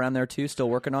coming up around there too. Still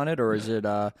working on it, or is it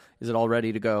all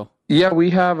ready to go? Yeah, we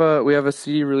have a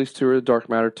CD release tour, the Dark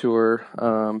Matter tour,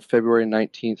 February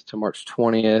 19th to March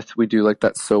 20th. We do like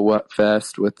that So What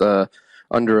Fest with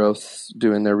Under Oath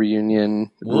doing their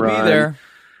reunion. We'll run. be there.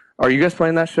 Are you guys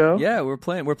playing that show? Yeah, we're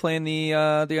playing the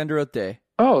Under Oath Day.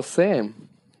 Oh, same.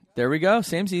 There we go,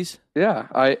 samesies. Yeah,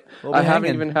 I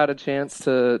haven't even had a chance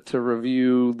to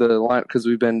review the line because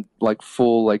we've been like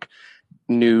full like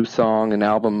new song and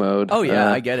album mode. Oh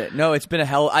yeah, I get it. No, it's been a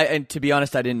hell. And to be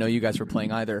honest, I didn't know you guys were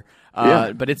playing either.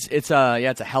 But it's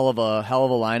a hell of a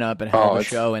lineup and hell of a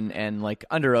show. And like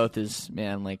Under Oath is,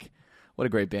 man, like what a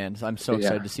great band. I'm so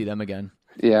excited to see them again.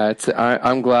 Yeah,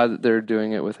 I'm glad that they're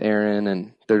doing it with Aaron,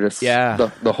 and they're just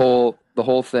the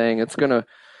whole thing. It's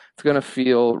gonna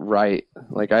feel right.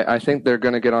 Like I think they're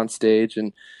gonna get on stage,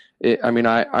 and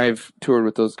I've toured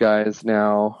with those guys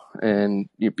now, and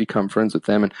you become friends with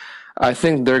them, and I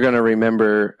think they're gonna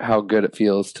remember how good it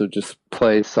feels to just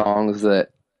play songs that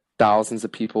thousands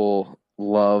of people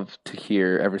love to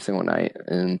hear every single night,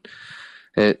 and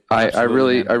I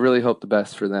really hope the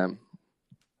best for them.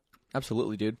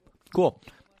 Absolutely, dude. Cool.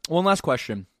 One last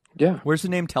question. Yeah. Where's the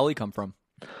name Telly come from?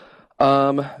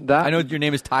 That I know your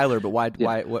name is Tyler, but why?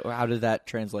 How did that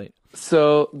translate?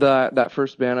 So that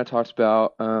first band I talked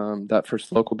about, that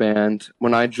first local band,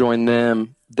 when I joined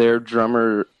them, their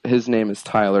drummer, his name is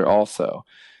Tyler also,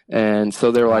 and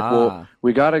so they're like, well,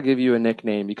 we got to give you a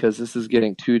nickname because this is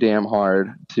getting too damn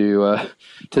hard to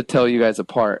tell you guys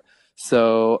apart.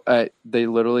 So we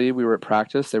were at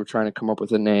practice, they were trying to come up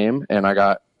with a name, and I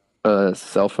got a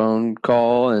cell phone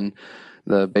call, and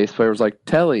the bass player was like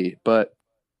Telly, but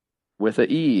with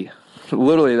an E.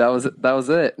 Literally, that was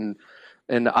it.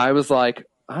 And I was like,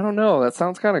 I don't know, that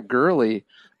sounds kind of girly.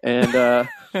 And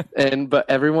but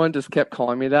everyone just kept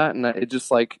calling me that, and it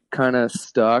just like kind of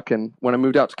stuck. And when I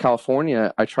moved out to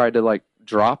California, I tried to like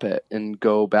drop it and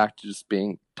go back to just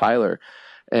being Tyler.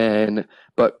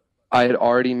 But I had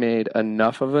already made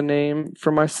enough of a name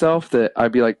for myself that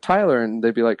I'd be like Tyler, and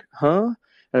they'd be like, huh?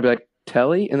 And I'd be like,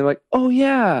 Telly? And they're like, oh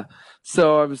yeah.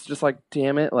 So I was just like,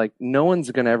 damn it, like no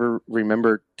one's gonna ever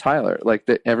remember Tyler. Like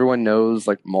that everyone knows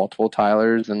like multiple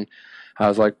Tylers, and I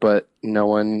was like, but no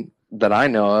one that I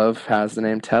know of has the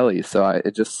name Telly. So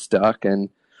it just stuck, and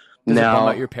Does now it bum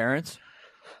out your parents?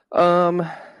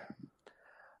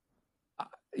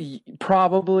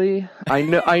 Probably. I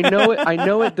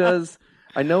know it does.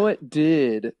 I know it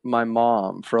did my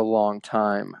mom for a long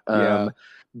time.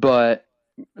 But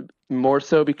more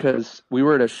so because we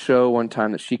were at a show one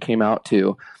time that she came out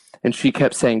to, and she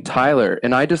kept saying Tyler.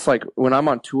 And I just like, when I'm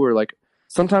on tour, like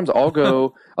sometimes I'll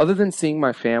go, other than seeing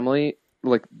my family,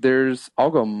 like I'll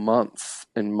go months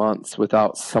and months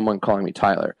without someone calling me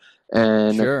Tyler.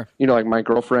 And, sure. Like my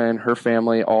girlfriend, her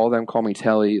family, all of them call me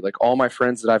Telly. Like all my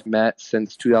friends that I've met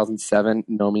since 2007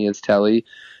 know me as Telly,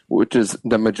 which is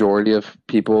the majority of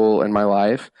people in my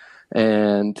life.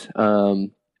 And,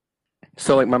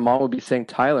 so like my mom would be saying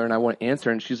Tyler, and I wouldn't answer,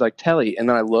 and she's like Telly, and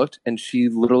then I looked, and she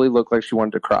literally looked like she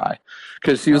wanted to cry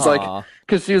because she was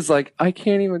like, I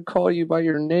can't even call you by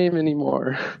your name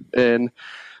anymore, and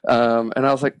I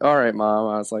was like, all right, Mom,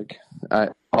 I was like,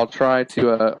 I'll try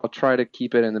to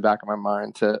keep it in the back of my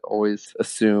mind to always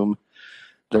assume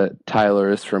that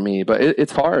Tyler is for me, but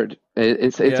it's hard.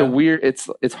 It's a weird.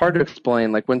 It's hard to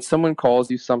explain. Like when someone calls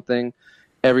you something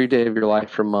every day of your life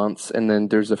for months, and then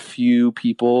there's a few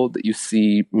people that you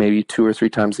see maybe 2 or 3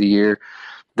 times a year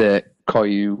that call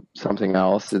you something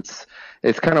else. It's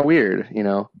kind of weird, you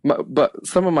know. But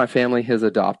some of my family has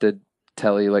adopted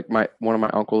Telly. Like one of my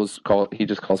uncles he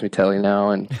just calls me Telly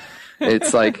now, and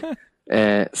it's like.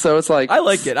 And so it's like I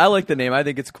like it. I like the name. I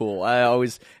think it's cool.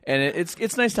 It's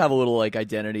nice to have a little like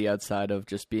identity outside of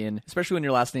just being, especially when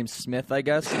your last name's Smith, I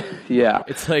guess. Yeah,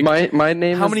 it's like my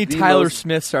name. How many Tyler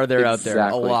Smiths are there out there?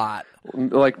 A lot.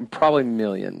 Like probably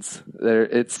millions.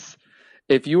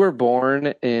 If you were born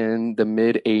in the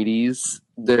mid '80s,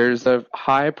 there's a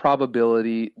high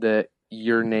probability that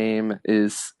your name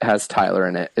has Tyler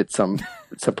in it at some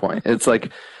point.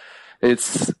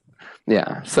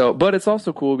 Yeah. So, but it's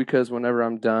also cool because whenever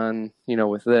I'm done, you know,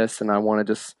 with this and I want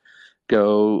to just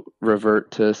go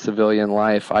revert to civilian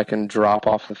life, I can drop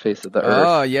off the face of the earth.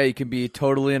 Oh, yeah. You can be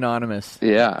totally anonymous.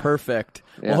 Yeah. Perfect.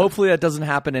 Yeah. Well, hopefully that doesn't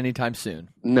happen anytime soon.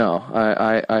 No,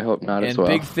 I hope not as well.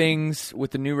 And big things with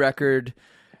the new record,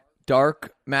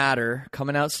 Dark Matter,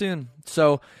 coming out soon.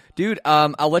 So, dude,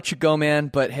 I'll let you go, man.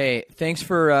 But hey, thanks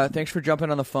for jumping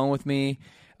on the phone with me.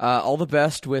 All the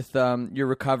best with your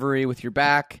recovery with your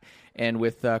back. And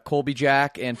with Colby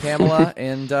Jack and Pamela,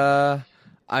 and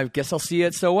I guess I'll see you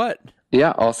at So What?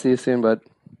 Yeah, I'll see you soon, bud.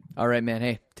 All right, man.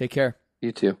 Hey, take care.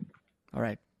 You too. All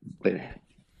right. Later.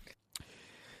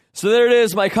 So there it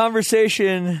is, my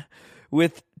conversation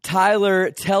with Tyler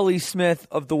Telly Smith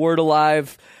of The Word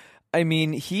Alive. I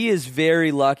mean, he is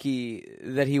very lucky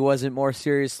that he wasn't more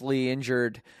seriously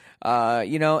injured,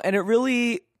 you know, and it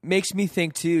really makes me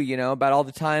think, too, you know, about all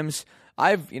the times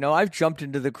I've jumped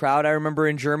into the crowd. I remember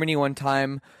in Germany one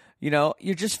time, you know,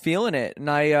 you're just feeling it. And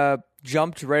I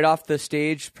jumped right off the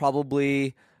stage,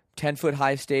 probably 10-foot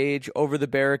high stage, over the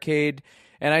barricade.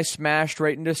 And I smashed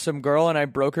right into some girl and I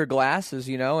broke her glasses,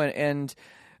 you know, and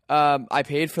I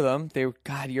paid for them. The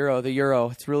euro.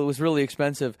 It was really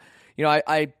expensive. You know,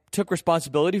 I took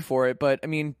responsibility for it. But, I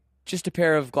mean, just a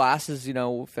pair of glasses, you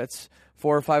know, if that's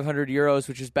 400 or 500 euros,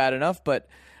 which is bad enough. But,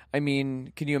 I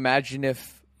mean, can you imagine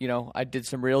if, you know, I did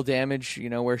some real damage, you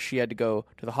know, where she had to go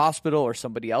to the hospital or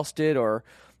somebody else did, or,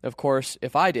 of course,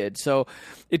 if I did. So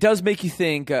it does make you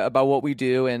think about what we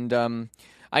do. And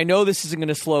I know this isn't going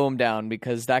to slow him down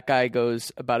because that guy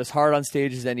goes about as hard on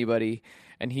stage as anybody,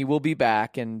 and he will be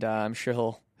back. And I'm sure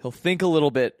he'll think a little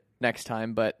bit next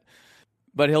time, but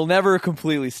he'll never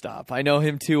completely stop. I know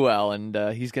him too well, and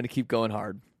he's going to keep going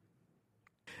hard.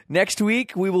 Next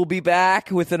week, we will be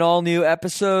back with an all-new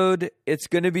episode. It's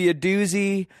going to be a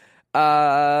doozy.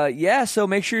 So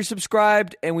make sure you're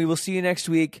subscribed, and we will see you next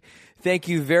week. Thank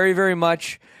you very, very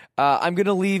much. I'm going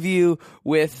to leave you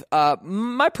with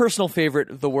my personal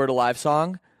favorite The Word Alive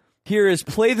song. Here is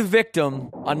Play the Victim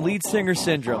on Lead Singer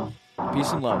Syndrome.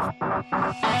 Peace and love.